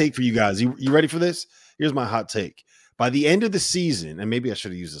a hot take for you guys. You ready for this? Here's my hot take. By the end of the season, and maybe I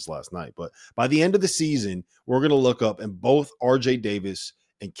should have used this last night, but by the end of the season, we're going to look up and both RJ Davis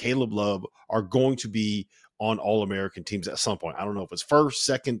and Caleb Love are going to be on All-American teams at some point. I don't know if it's first,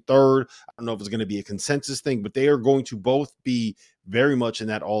 second, third. I don't know if it's going to be a consensus thing, but they are going to both be very much in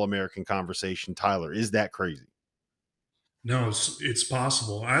that All-American conversation. Tyler, is that crazy? No, it's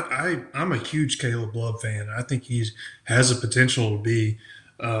possible. I'm a huge Caleb Love fan. I think he has a potential to be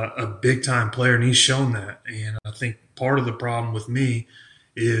a big time player, and he's shown that. And I think part of the problem with me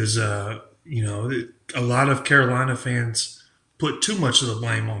is, you know, a lot of Carolina fans put too much of the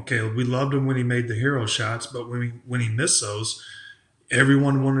blame on Caleb. We loved him when he made the hero shots, but when he missed those,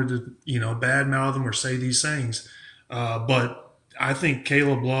 everyone wanted to, you know, badmouth him or say these things. But I think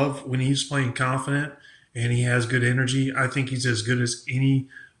Caleb Love, when he's playing confident and he has good energy, I think he's as good as any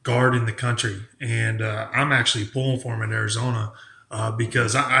guard in the country. And I'm actually pulling for him in Arizona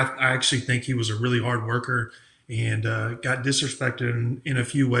because I actually think he was a really hard worker and got disrespected in a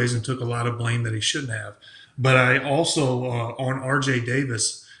few ways and took a lot of blame that he shouldn't have. But I also, on RJ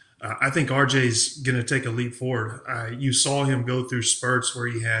Davis, I think RJ's going to take a leap forward. You saw him go through spurts where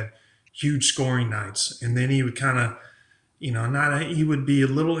he had huge scoring nights, and then he would kind of, you know, he would be a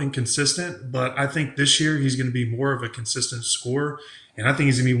little inconsistent, but I think this year he's going to be more of a consistent scorer, and I think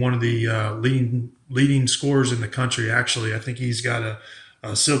he's going to be one of the leading scorers in the country, actually. I think he's got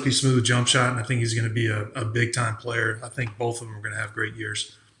a silky smooth jump shot, and I think he's going to be a big-time player. I think both of them are going to have great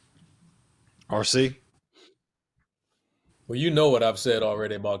years. RC? Well, you know what I've said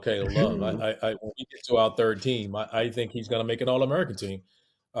already about Caleb Love. When we get to our third team, I think he's going to make an All-American team.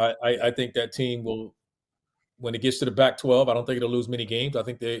 I think that team will when it gets to the Pac-12, I don't think it'll lose many games. I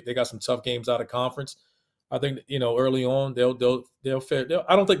think they got some tough games out of conference. I think, early on they'll fare.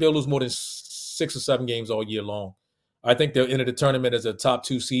 I don't think they'll lose more than 6 or 7 games all year long. I think they'll enter the tournament as a top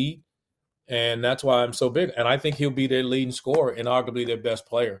 2 seed, and that's why I'm so big. And I think he'll be their leading scorer and arguably their best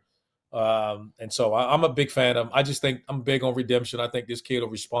player. And so I'm a big fan of him. I just think I'm big on redemption. I think this kid will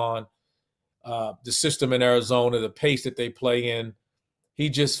respond. The system in Arizona, the pace that they play in, he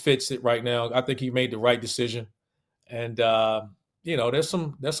just fits it right now. I think he made the right decision. And there's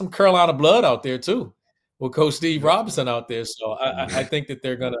some Carolina blood out there too, with Coach Steve Robinson out there. So I think that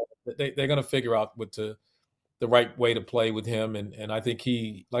they're gonna figure out what the right way to play with him. And I think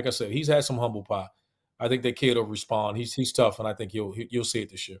like I said, he's had some humble pie. I think that kid will respond. He's tough, and I think you'll see it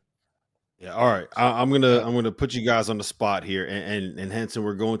this year. Yeah, all right. I'm gonna put you guys on the spot here, and Henson,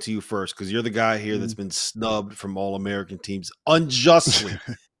 we're going to you first because you're the guy here that's been snubbed from All-American teams unjustly.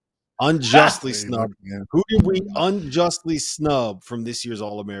 Unjustly snubbed. Who did we unjustly snub from this year's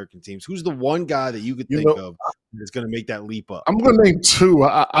All-American teams? Who's the one guy that you could think of that's going to make that leap up? I'm going to name 2.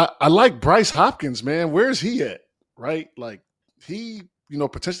 I like Bryce Hopkins, man. Where's he at? Right? Like he,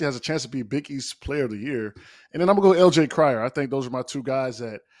 potentially has a chance to be Big East Player of the Year. And then I'm going to go LJ Cryer. I think those are my 2 guys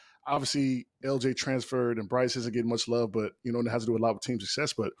that obviously LJ transferred and Bryce isn't getting much love, but, it has to do a lot with team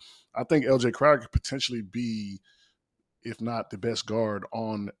success. But I think LJ Cryer could potentially be, if not the best guard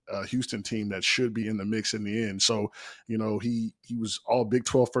on a Houston team that should be in the mix in the end. So, he was all Big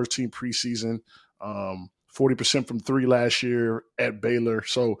 12 first team preseason, 40% from 3 last year at Baylor.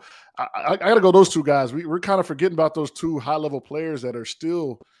 So I got to go those 2 guys. We're kind of forgetting about those 2 high-level players that are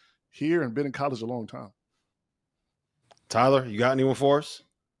still here and been in college a long time. Tyler, you got anyone for us?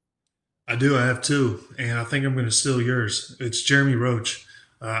 I do. I have 2, and I think I'm going to steal yours. It's Jeremy Roach.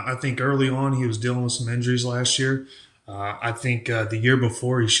 I think early on he was dealing with some injuries last year. I think the year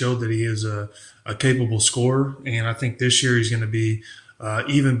before he showed that he is a capable scorer, and I think this year he's going to be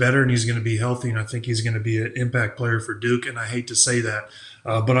even better, and he's going to be healthy, and I think he's going to be an impact player for Duke, and I hate to say that,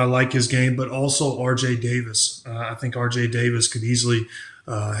 but I like his game. But also R.J. Davis. I think R.J. Davis could easily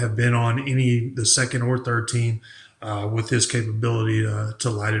have been on the second or third team with his capability to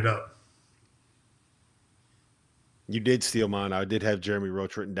light it up. You did steal mine. I did have Jeremy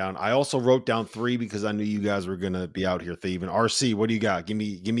Roach written down. I also wrote down 3 because I knew you guys were going to be out here thieving. RC, what do you got? Give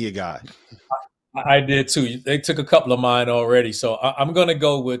me a guy. I did too. They took a couple of mine already. So I'm going to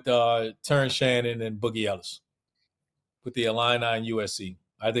go with Tern Shannon and Boogie Ellis with the Illini and USC.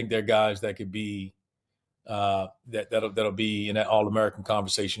 I think they're guys that could be that'll be in that All-American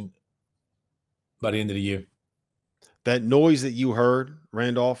conversation by the end of the year. That noise that you heard,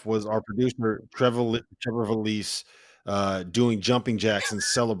 Randolph, was our producer, Trevor Valise, doing jumping jacks and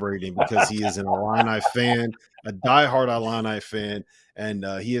celebrating because he is an Illini fan, a diehard Illini fan, and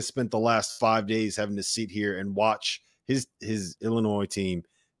he has spent the last 5 days having to sit here and watch his Illinois team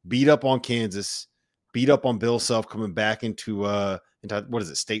beat up on Kansas, beat up on Bill Self coming back into what is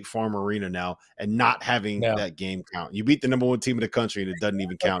it, State Farm Arena now, and not having that game count. You beat the number 1 team in the country and it doesn't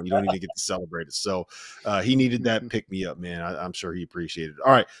even count. You don't even get to celebrate it. So he needed that pick me up, man. I'm sure he appreciated it.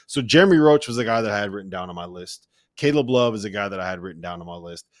 All right. So Jeremy Roach was the guy that I had written down on my list. Caleb Love is a guy that I had written down on my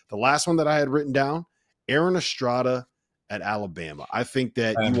list. The last one that I had written down, Aaron Estrada at Alabama. I think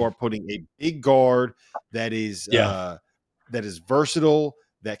that you are putting a big guard that is versatile,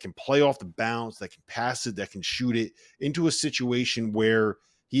 that can play off the bounce, that can pass it, that can shoot it into a situation where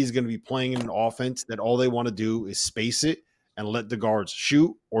he's going to be playing in an offense that all they want to do is space it and let the guards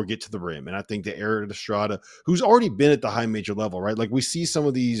shoot or get to the rim. And I think that Aaron Estrada, who's already been at the high major level, right? Like we see some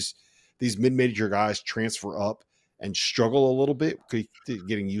of these mid-major guys transfer up and struggle a little bit,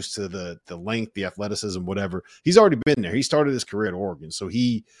 getting used to the length, the athleticism, whatever. He's already been there. He started his career at Oregon. So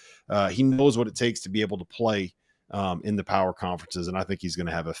he knows what it takes to be able to play in the power conferences, and I think he's going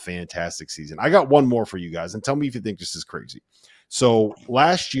to have a fantastic season. I got one more for you guys, and tell me if you think this is crazy. So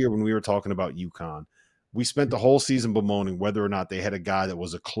last year when we were talking about UConn, we spent the whole season bemoaning whether or not they had a guy that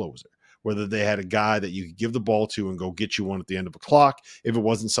was a closer, whether they had a guy that you could give the ball to and go get you one at the end of a clock if it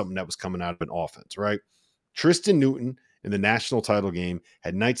wasn't something that was coming out of an offense, right? Tristan Newton in the national title game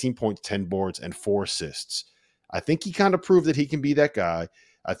had 19 points, 10 boards, and 4 assists. I think he kind of proved that he can be that guy.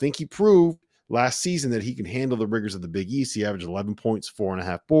 I think he proved last season that he can handle the rigors of the Big East. He averaged 11 points,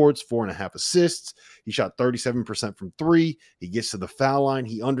 4.5 boards, 4.5 assists. He shot 37% from 3. He gets to the foul line.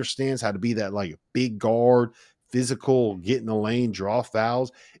 He understands how to be that like big guard, physical, get in the lane, draw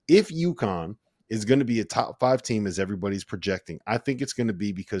fouls. If UConn is going to be a top 5 team as everybody's projecting, I think it's going to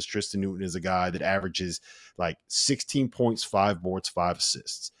be because Tristan Newton is a guy that averages like 16 points, 5 boards, 5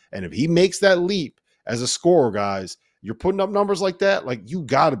 assists. And if he makes that leap as a scorer, guys, you're putting up numbers like that, like you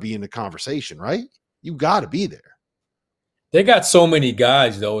got to be in the conversation, right? You got to be there. They got so many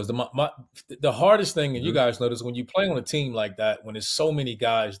guys, though. Is the hardest thing, and you guys notice when you play on a team like that, when there's so many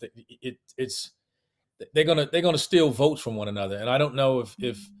guys, that it's they're gonna steal votes from one another. And I don't know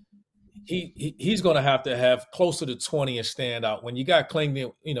if he's gonna have to have closer to 20 and stand out. When you got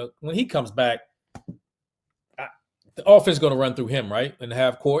Klingman, when he comes back, the offense is going to run through him, right, in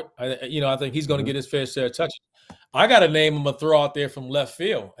half court. I think he's going to get his fair share of touches. I got a name I'm going to throw out there from left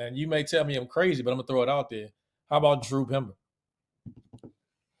field, and you may tell me I'm crazy, but I'm going to throw it out there. How about Drew Pember?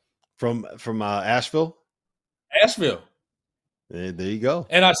 From Asheville? Asheville. There you go.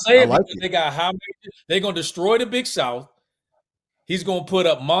 And I say it because they got high major. They're going to destroy the Big South. He's going to put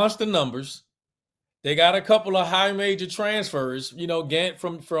up monster numbers. They got a couple of high major transfers. Gant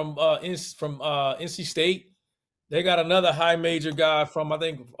from NC State. They got another high major guy from, I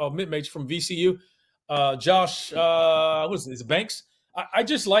think, mid major from VCU. Josh, what is it? Banks. I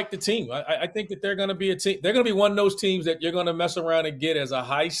just like the team. I think that they're going to be a team. They're going to be one of those teams that you're going to mess around and get as a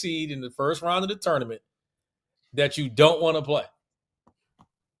high seed in the first round of the tournament that you don't want to play.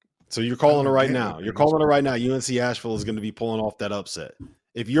 So you're calling it right now. You're calling it right now. UNC Asheville is going to be pulling off that upset.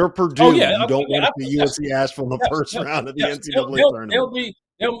 If you're Purdue, you don't want to see UNC Asheville in the first round of the NCAA tournament.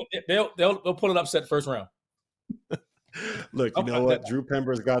 They'll pull an upset first round. Look, you know what? Drew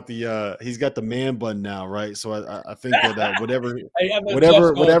Pember's got he's got the man bun now, right? So I think that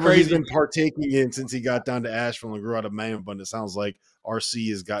whatever he's been partaking in since he got down to Asheville and grew out a man bun, it sounds like RC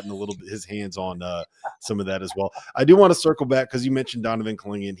has gotten a little bit his hands on some of that as well. I do want to circle back because you mentioned Donovan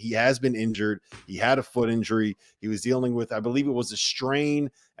Klingen. He has been injured. He had a foot injury. He was dealing with, I believe it was a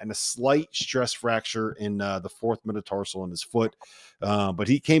strain and a slight stress fracture in the fourth metatarsal in his foot. But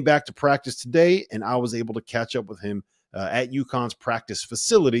he came back to practice today, and I was able to catch up with him at UConn's practice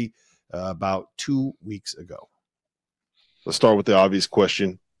facility about 2 weeks ago. Let's start with the obvious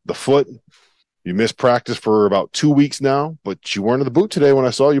question. The foot, you missed practice for about 2 weeks now, but you weren't in the boot today when I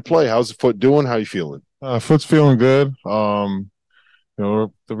saw you play. How's the foot doing? How you feeling? Foot's feeling good. The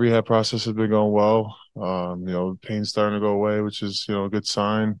rehab process has been going well. Pain's starting to go away, which is, a good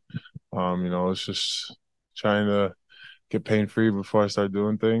sign. It's just trying to get pain-free before I start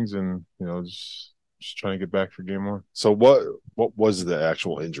doing things and, just trying to get back for game one. So what was the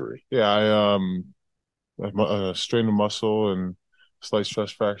actual injury? Yeah, I strained a muscle and slight stress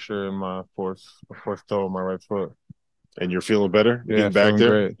fracture in my fourth toe of my right foot. And you're feeling better? You're getting back there?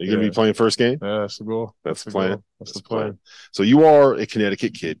 Great. You're going to be playing first game? Yeah, that's the goal. That's the plan. That's the plan. So you are a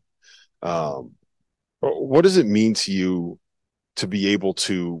Connecticut kid. What does it mean to you to be able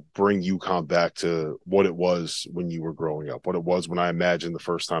to bring UConn back to what it was when you were growing up, what it was when I imagined the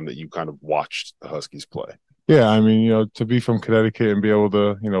first time that you kind of watched the Huskies play? Yeah, I mean, to be from Connecticut and be able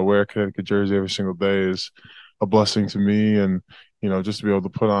to, wear a Connecticut jersey every single day is a blessing to me. And, just to be able to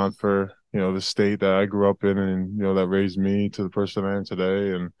put on for, the state that I grew up in and, that raised me to the person I am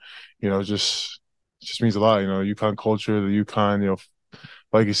today. And, it just means a lot, UConn culture, the UConn,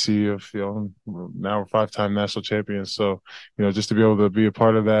 legacy of, now we're 5-time national champions. So, just to be able to be a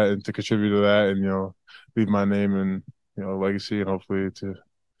part of that and to contribute to that and, leave my name and, legacy and hopefully to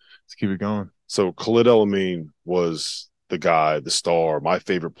keep it going. So Khalid El-Amin was the guy, the star, my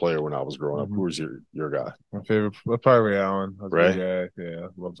favorite player when I was growing up. Who was your guy? My favorite, probably Ray Allen. Ray? Yeah,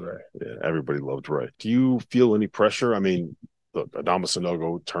 loved Ray. Yeah, everybody loved Ray. Do you feel any pressure? I mean, the Adama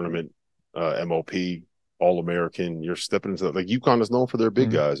Sanogo tournament, MOP, All-American, you're stepping into that. Like UConn is known for their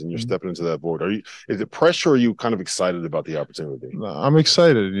big guys, and you're stepping into that board. Is it pressure or are you kind of excited about the opportunity? I'm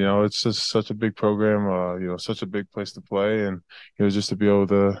excited. It's just such a big program, such a big place to play. And, just to be able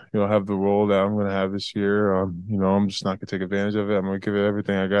to, have the role that I'm going to have this year, I'm just not going to take advantage of it. I'm going to give it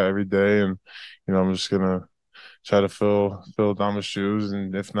everything I got every day. And, I'm just going to try to fill Adama's shoes,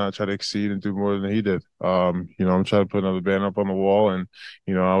 and if not, try to exceed and do more than he did. I'm trying to put another banner up on the wall, and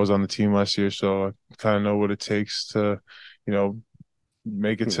I was on the team last year, so I kind of know what it takes to,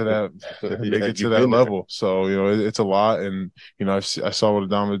 make it to that, that level. So it's a lot, and I saw what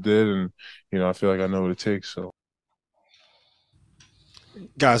Adama did, and I feel like I know what it takes. So,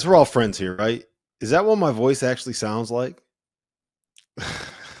 guys, we're all friends here, right? Is that what my voice actually sounds like?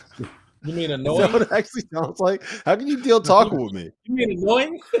 You mean annoying? Is that what it actually sounds like? How can you deal talking with me? You mean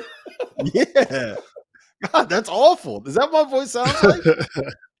annoying? Yeah. God, that's awful. Is that what my voice sounds like?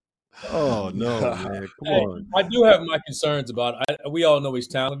 Oh, no, man. Come on. I do have my concerns about it. We all know he's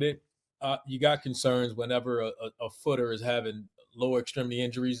talented. You got concerns whenever a footer is having lower extremity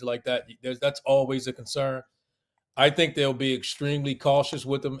injuries like that. That's always a concern. I think they'll be extremely cautious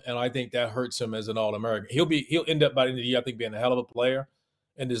with him, and I think that hurts him as an All-American. He'll end up by the end of the year, I think, being a hell of a player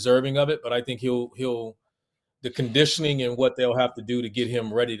and deserving of it, but I think the conditioning and what they'll have to do to get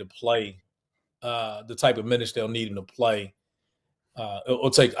him ready to play the type of minutes they'll need him to play. I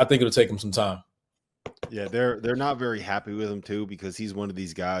think it'll take him some time. Yeah, they're not very happy with him too, because he's one of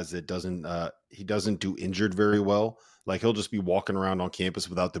these guys that doesn't do injured very well. Like, he'll just be walking around on campus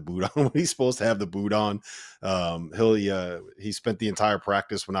without the boot on when he's supposed to have the boot on. He spent the entire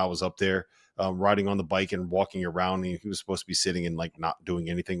practice when I was up there riding on the bike and walking around. He was supposed to be sitting and like not doing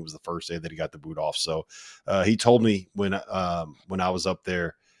anything. It was the first day that he got the boot off. So he told me when I was up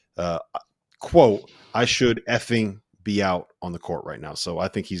there, quote, I should effing be out on the court right now. So I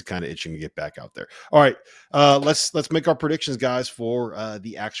think he's kind of itching to get back out there. All right, let's make our predictions, guys, for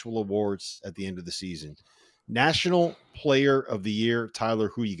the actual awards at the end of the season. National Player of the Year, Tyler,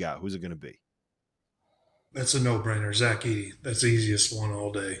 who you got? Who's it going to be? That's a no-brainer. Zach Edey. That's the easiest one all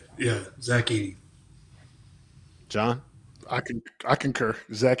day. Yeah, Zach Edey. John? I concur.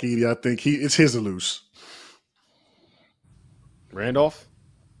 Zach Edey, I think it's his to lose. Randolph?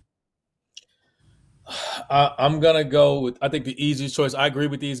 I'm going to go with, I think the easiest choice. I agree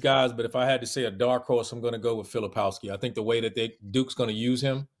with these guys, but if I had to say a dark horse, I'm going to go with Filipowski. I think the way that Duke's going to use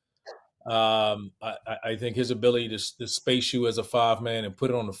him, I think his ability to space you as a 5-man and put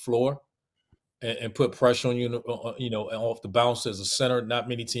it on the floor and put pressure on you, off the bounce as a center. Not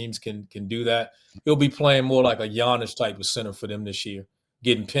many teams can do that. He'll be playing more like a Giannis type of center for them this year,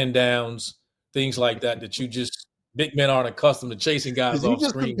 getting pin downs, things like that you just big men aren't accustomed to chasing guys off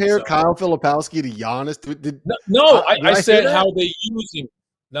screen. Did you just compare Kyle Filipowski to Giannis? I said how they use him.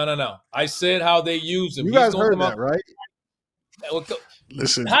 No. I said how they use him. You guys heard that, right?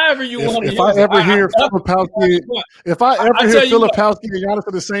 Listen, however you want to if I ever hear Filipowski and Giannis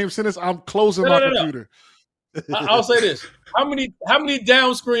in the same sentence, I'm closing my computer. I'll say this: how many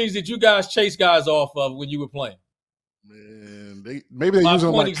down screens did you guys chase guys off of when you were playing? Man, maybe they use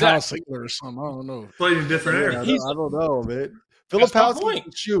them like Kyle Sailor or something. I don't know. Played in different areas. I don't know, man. Filipowski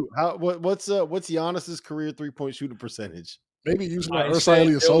can shoot. What's Giannis's career 3-point shooting percentage? Maybe using like Ursula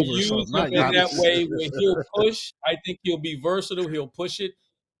over or something. In that way, where he'll push. I think he'll be versatile. He'll push it.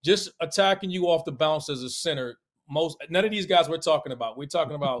 Just attacking you off the bounce as a center. None of these guys we're talking about. We're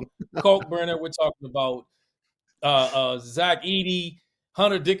talking about Kalkbrenner. We're talking about Zach Edey,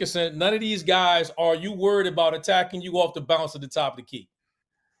 Hunter Dickinson. None of these guys are you worried about attacking you off the bounce at the top of the key.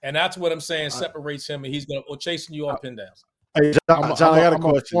 And that's what I'm saying separates him, and he's going to chasing you off pin downs. Hey, John, I got a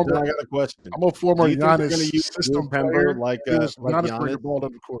question. I'm a former Giannis use system Pember player. like Giannis bring the Giannis. ball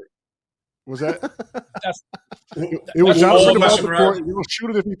up the court. Was that? It That's was Giannis bring the ball all up the court. You will shoot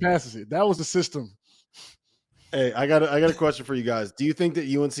it if he passes it. That was the system. Hey, I got a question for you guys. Do you think that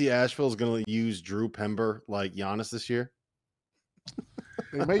UNC Asheville is going to use Drew Pember like Giannis this year?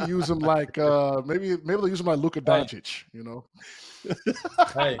 They may use him like maybe they'll use him like Luka Doncic.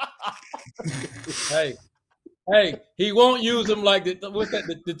 Hey, he won't use him like the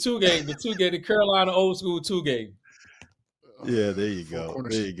 2-game, the Carolina old school 2-game. Yeah, there you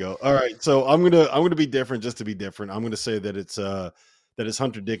go. All right, so I'm gonna be different just to be different. I'm gonna say that it's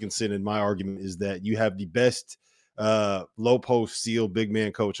Hunter Dickinson, and my argument is that you have the best low post seal big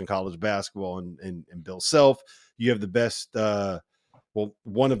man coach in college basketball, and Bill Self. You have the best.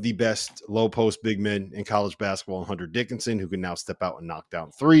 One of the best low post big men in college basketball, and Hunter Dickinson, who can now step out and knock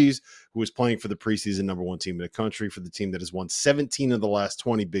down threes, who is playing for the preseason #1 team in the country, for the team that has won 17 of the last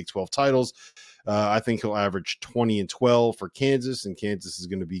 20 Big 12 titles. I think he'll average 20 and 12 for Kansas, and Kansas is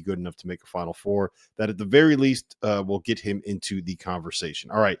going to be good enough to make a Final Four. That at the very least will get him into the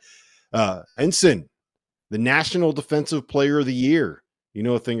conversation. All right. Ensign, the National Defensive Player of the Year. You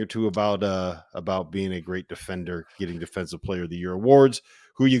know a thing or two about being a great defender, getting Defensive Player of the Year awards.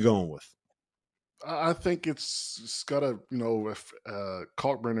 Who are you going with? I think it's got to,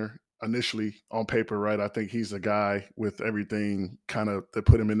 Kalkbrenner initially on paper, right? I think he's the guy with everything kind of that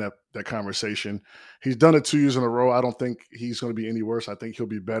put him in that conversation. He's done it 2 years in a row. I don't think he's going to be any worse. I think he'll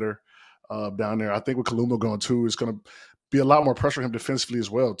be better down there. I think with Kaluma going too, it's going to be a lot more pressure on him defensively as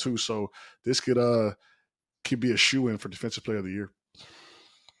well too. So this could be a shoe-in for Defensive Player of the Year.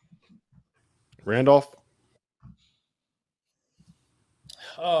 Randolph?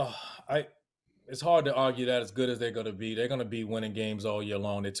 It's hard to argue that as good as they're going to be. They're going to be winning games all year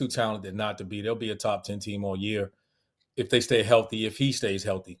long. They're too talented not to be. They'll be a top 10 team all year if they stay healthy, if he stays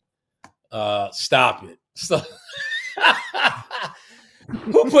healthy. Stop it.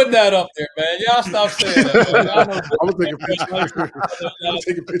 Who put that up there, man? Y'all stop saying that. I'm going to take a picture. I'm going to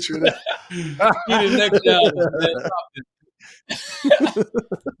take a picture of that. Be the next challenge, man. Stop it.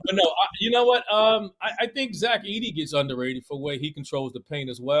 But no, you know what? I think Zach Edey gets underrated for the way he controls the paint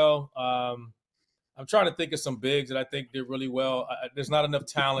as well. I'm trying to think of some bigs that I think did really well. There's not enough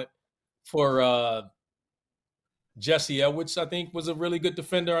talent for Jesse Edwards, I think, was a really good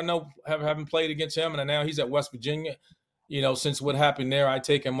defender. I know having played against him, and now he's at West Virginia. Since what happened there, I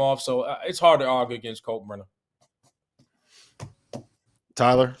take him off. So it's hard to argue against Kalkbrenner.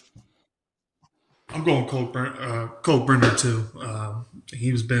 Tyler? I'm going Kalkbrenner too.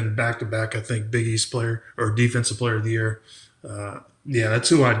 He's been back-to-back, I think, Big East player or defensive player of the year. Yeah, that's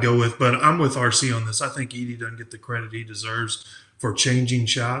who I'd go with. But I'm with RC on this. I think Edey doesn't get the credit he deserves for changing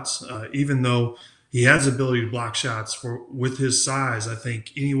shots, even though he has the ability to block shots. With his size, I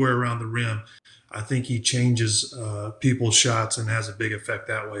think anywhere around the rim, I think he changes people's shots and has a big effect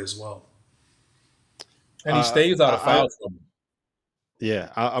that way as well. And he stays out of foul trouble.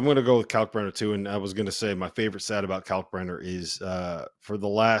 Yeah, I'm going to go with Kalkbrenner too. And I was going to say my favorite stat about Kalkbrenner is for the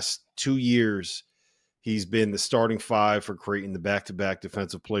last 2 years, he's been the starting five for Creighton, the back-to-back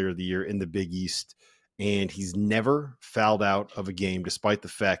Defensive Player of the Year in the Big East. And he's never fouled out of a game, despite the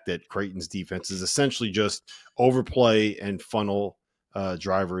fact that Creighton's defense is essentially just overplay and funnel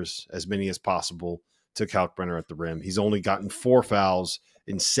drivers, as many as possible, to Kalkbrenner at the rim. He's only gotten 4 fouls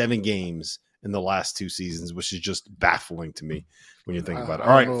in 7 games in the last 2 seasons, which is just baffling to me when you think about it.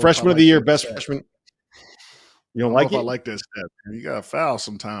 All right, freshman of the year, best freshman. You don't like it? I like that stat, man. You got to foul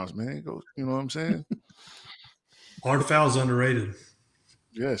sometimes, man. You know what I'm saying? Hard fouls underrated.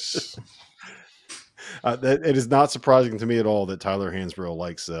 Yes. It is not surprising to me at all that Tyler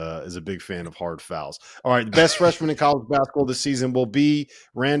Hansbrough is a big fan of hard fouls. All right, the best freshman in college basketball this season will be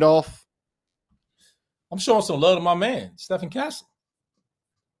Randolph. I'm showing some love to my man, Stephen Castle.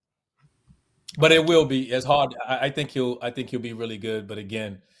 But it will be as hard. I think he'll be really good. But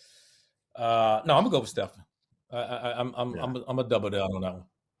again, no, I'm gonna go with Stephen. I'm a double down on that one.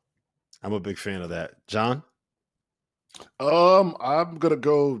 I'm a big fan of that. John? I'm gonna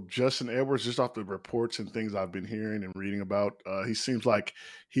go Justin Edwards just off the reports and things I've been hearing and reading about. He seems like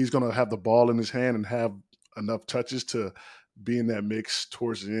he's gonna have the ball in his hand and have enough touches to be in that mix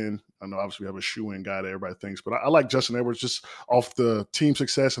towards the end. I know obviously we have a shoe-in guy that everybody thinks, but I like Justin Edwards just off the team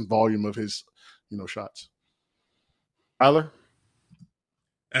success and volume of his shots. Tyler?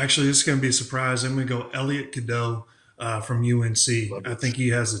 Actually, this is going to be a surprise. I'm going to go Elliot Cadeau from UNC. I think he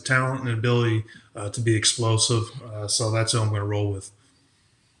has the talent and ability to be explosive, so that's who I'm going to roll with.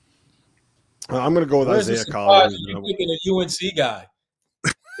 I'm going to go with Isaiah Collier. You're picking a UNC guy.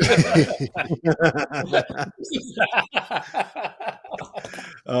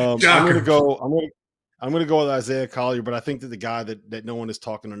 I'm going to go with Isaiah Collier, but I think that the guy that no one is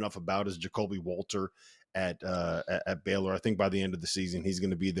talking enough about is Jacoby Walter at Baylor. I think by the end of the season, he's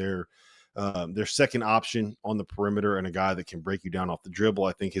going to be their second option on the perimeter and a guy that can break you down off the dribble.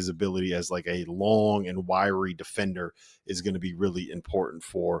 I think his ability as like a long and wiry defender is going to be really important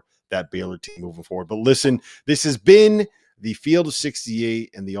for that Baylor team moving forward. But listen, this has been the Field of 68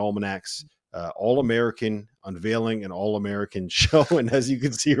 and the Almanacs All-American unveiling an All-American show. And as you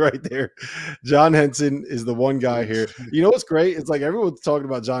can see right there, John Henson is the one guy here. You know what's great? It's like everyone's talking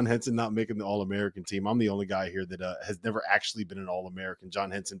about John Henson not making the All-American team. I'm the only guy here that has never actually been an All-American.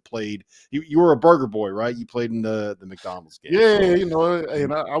 John Henson played. You were a burger boy, right? You played in the McDonald's game. Yeah,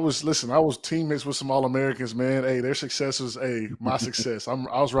 and I was teammates with some All-Americans, man. Hey, their success was my success. I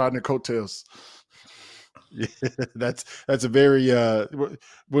was riding their coattails. Yeah, that's a very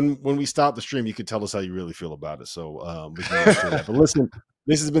when we stop the stream, you can tell us how you really feel about it. So we can answer that. But listen,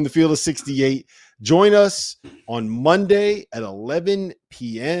 this has been the Field of 68. Join us on Monday at 11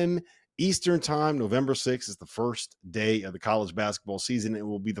 p.m. Eastern Time. November 6th is the first day of the college basketball season. It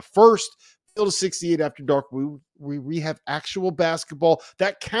will be the first Field of 68 after dark. We have actual basketball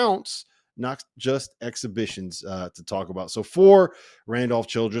that counts, not just exhibitions to talk about. So for Randolph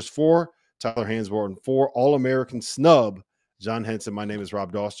Childress, for Tyler Hansbrough, and for All-American snub, John Henson, my name is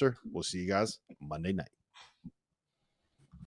Rob Doster. We'll see you guys Monday night.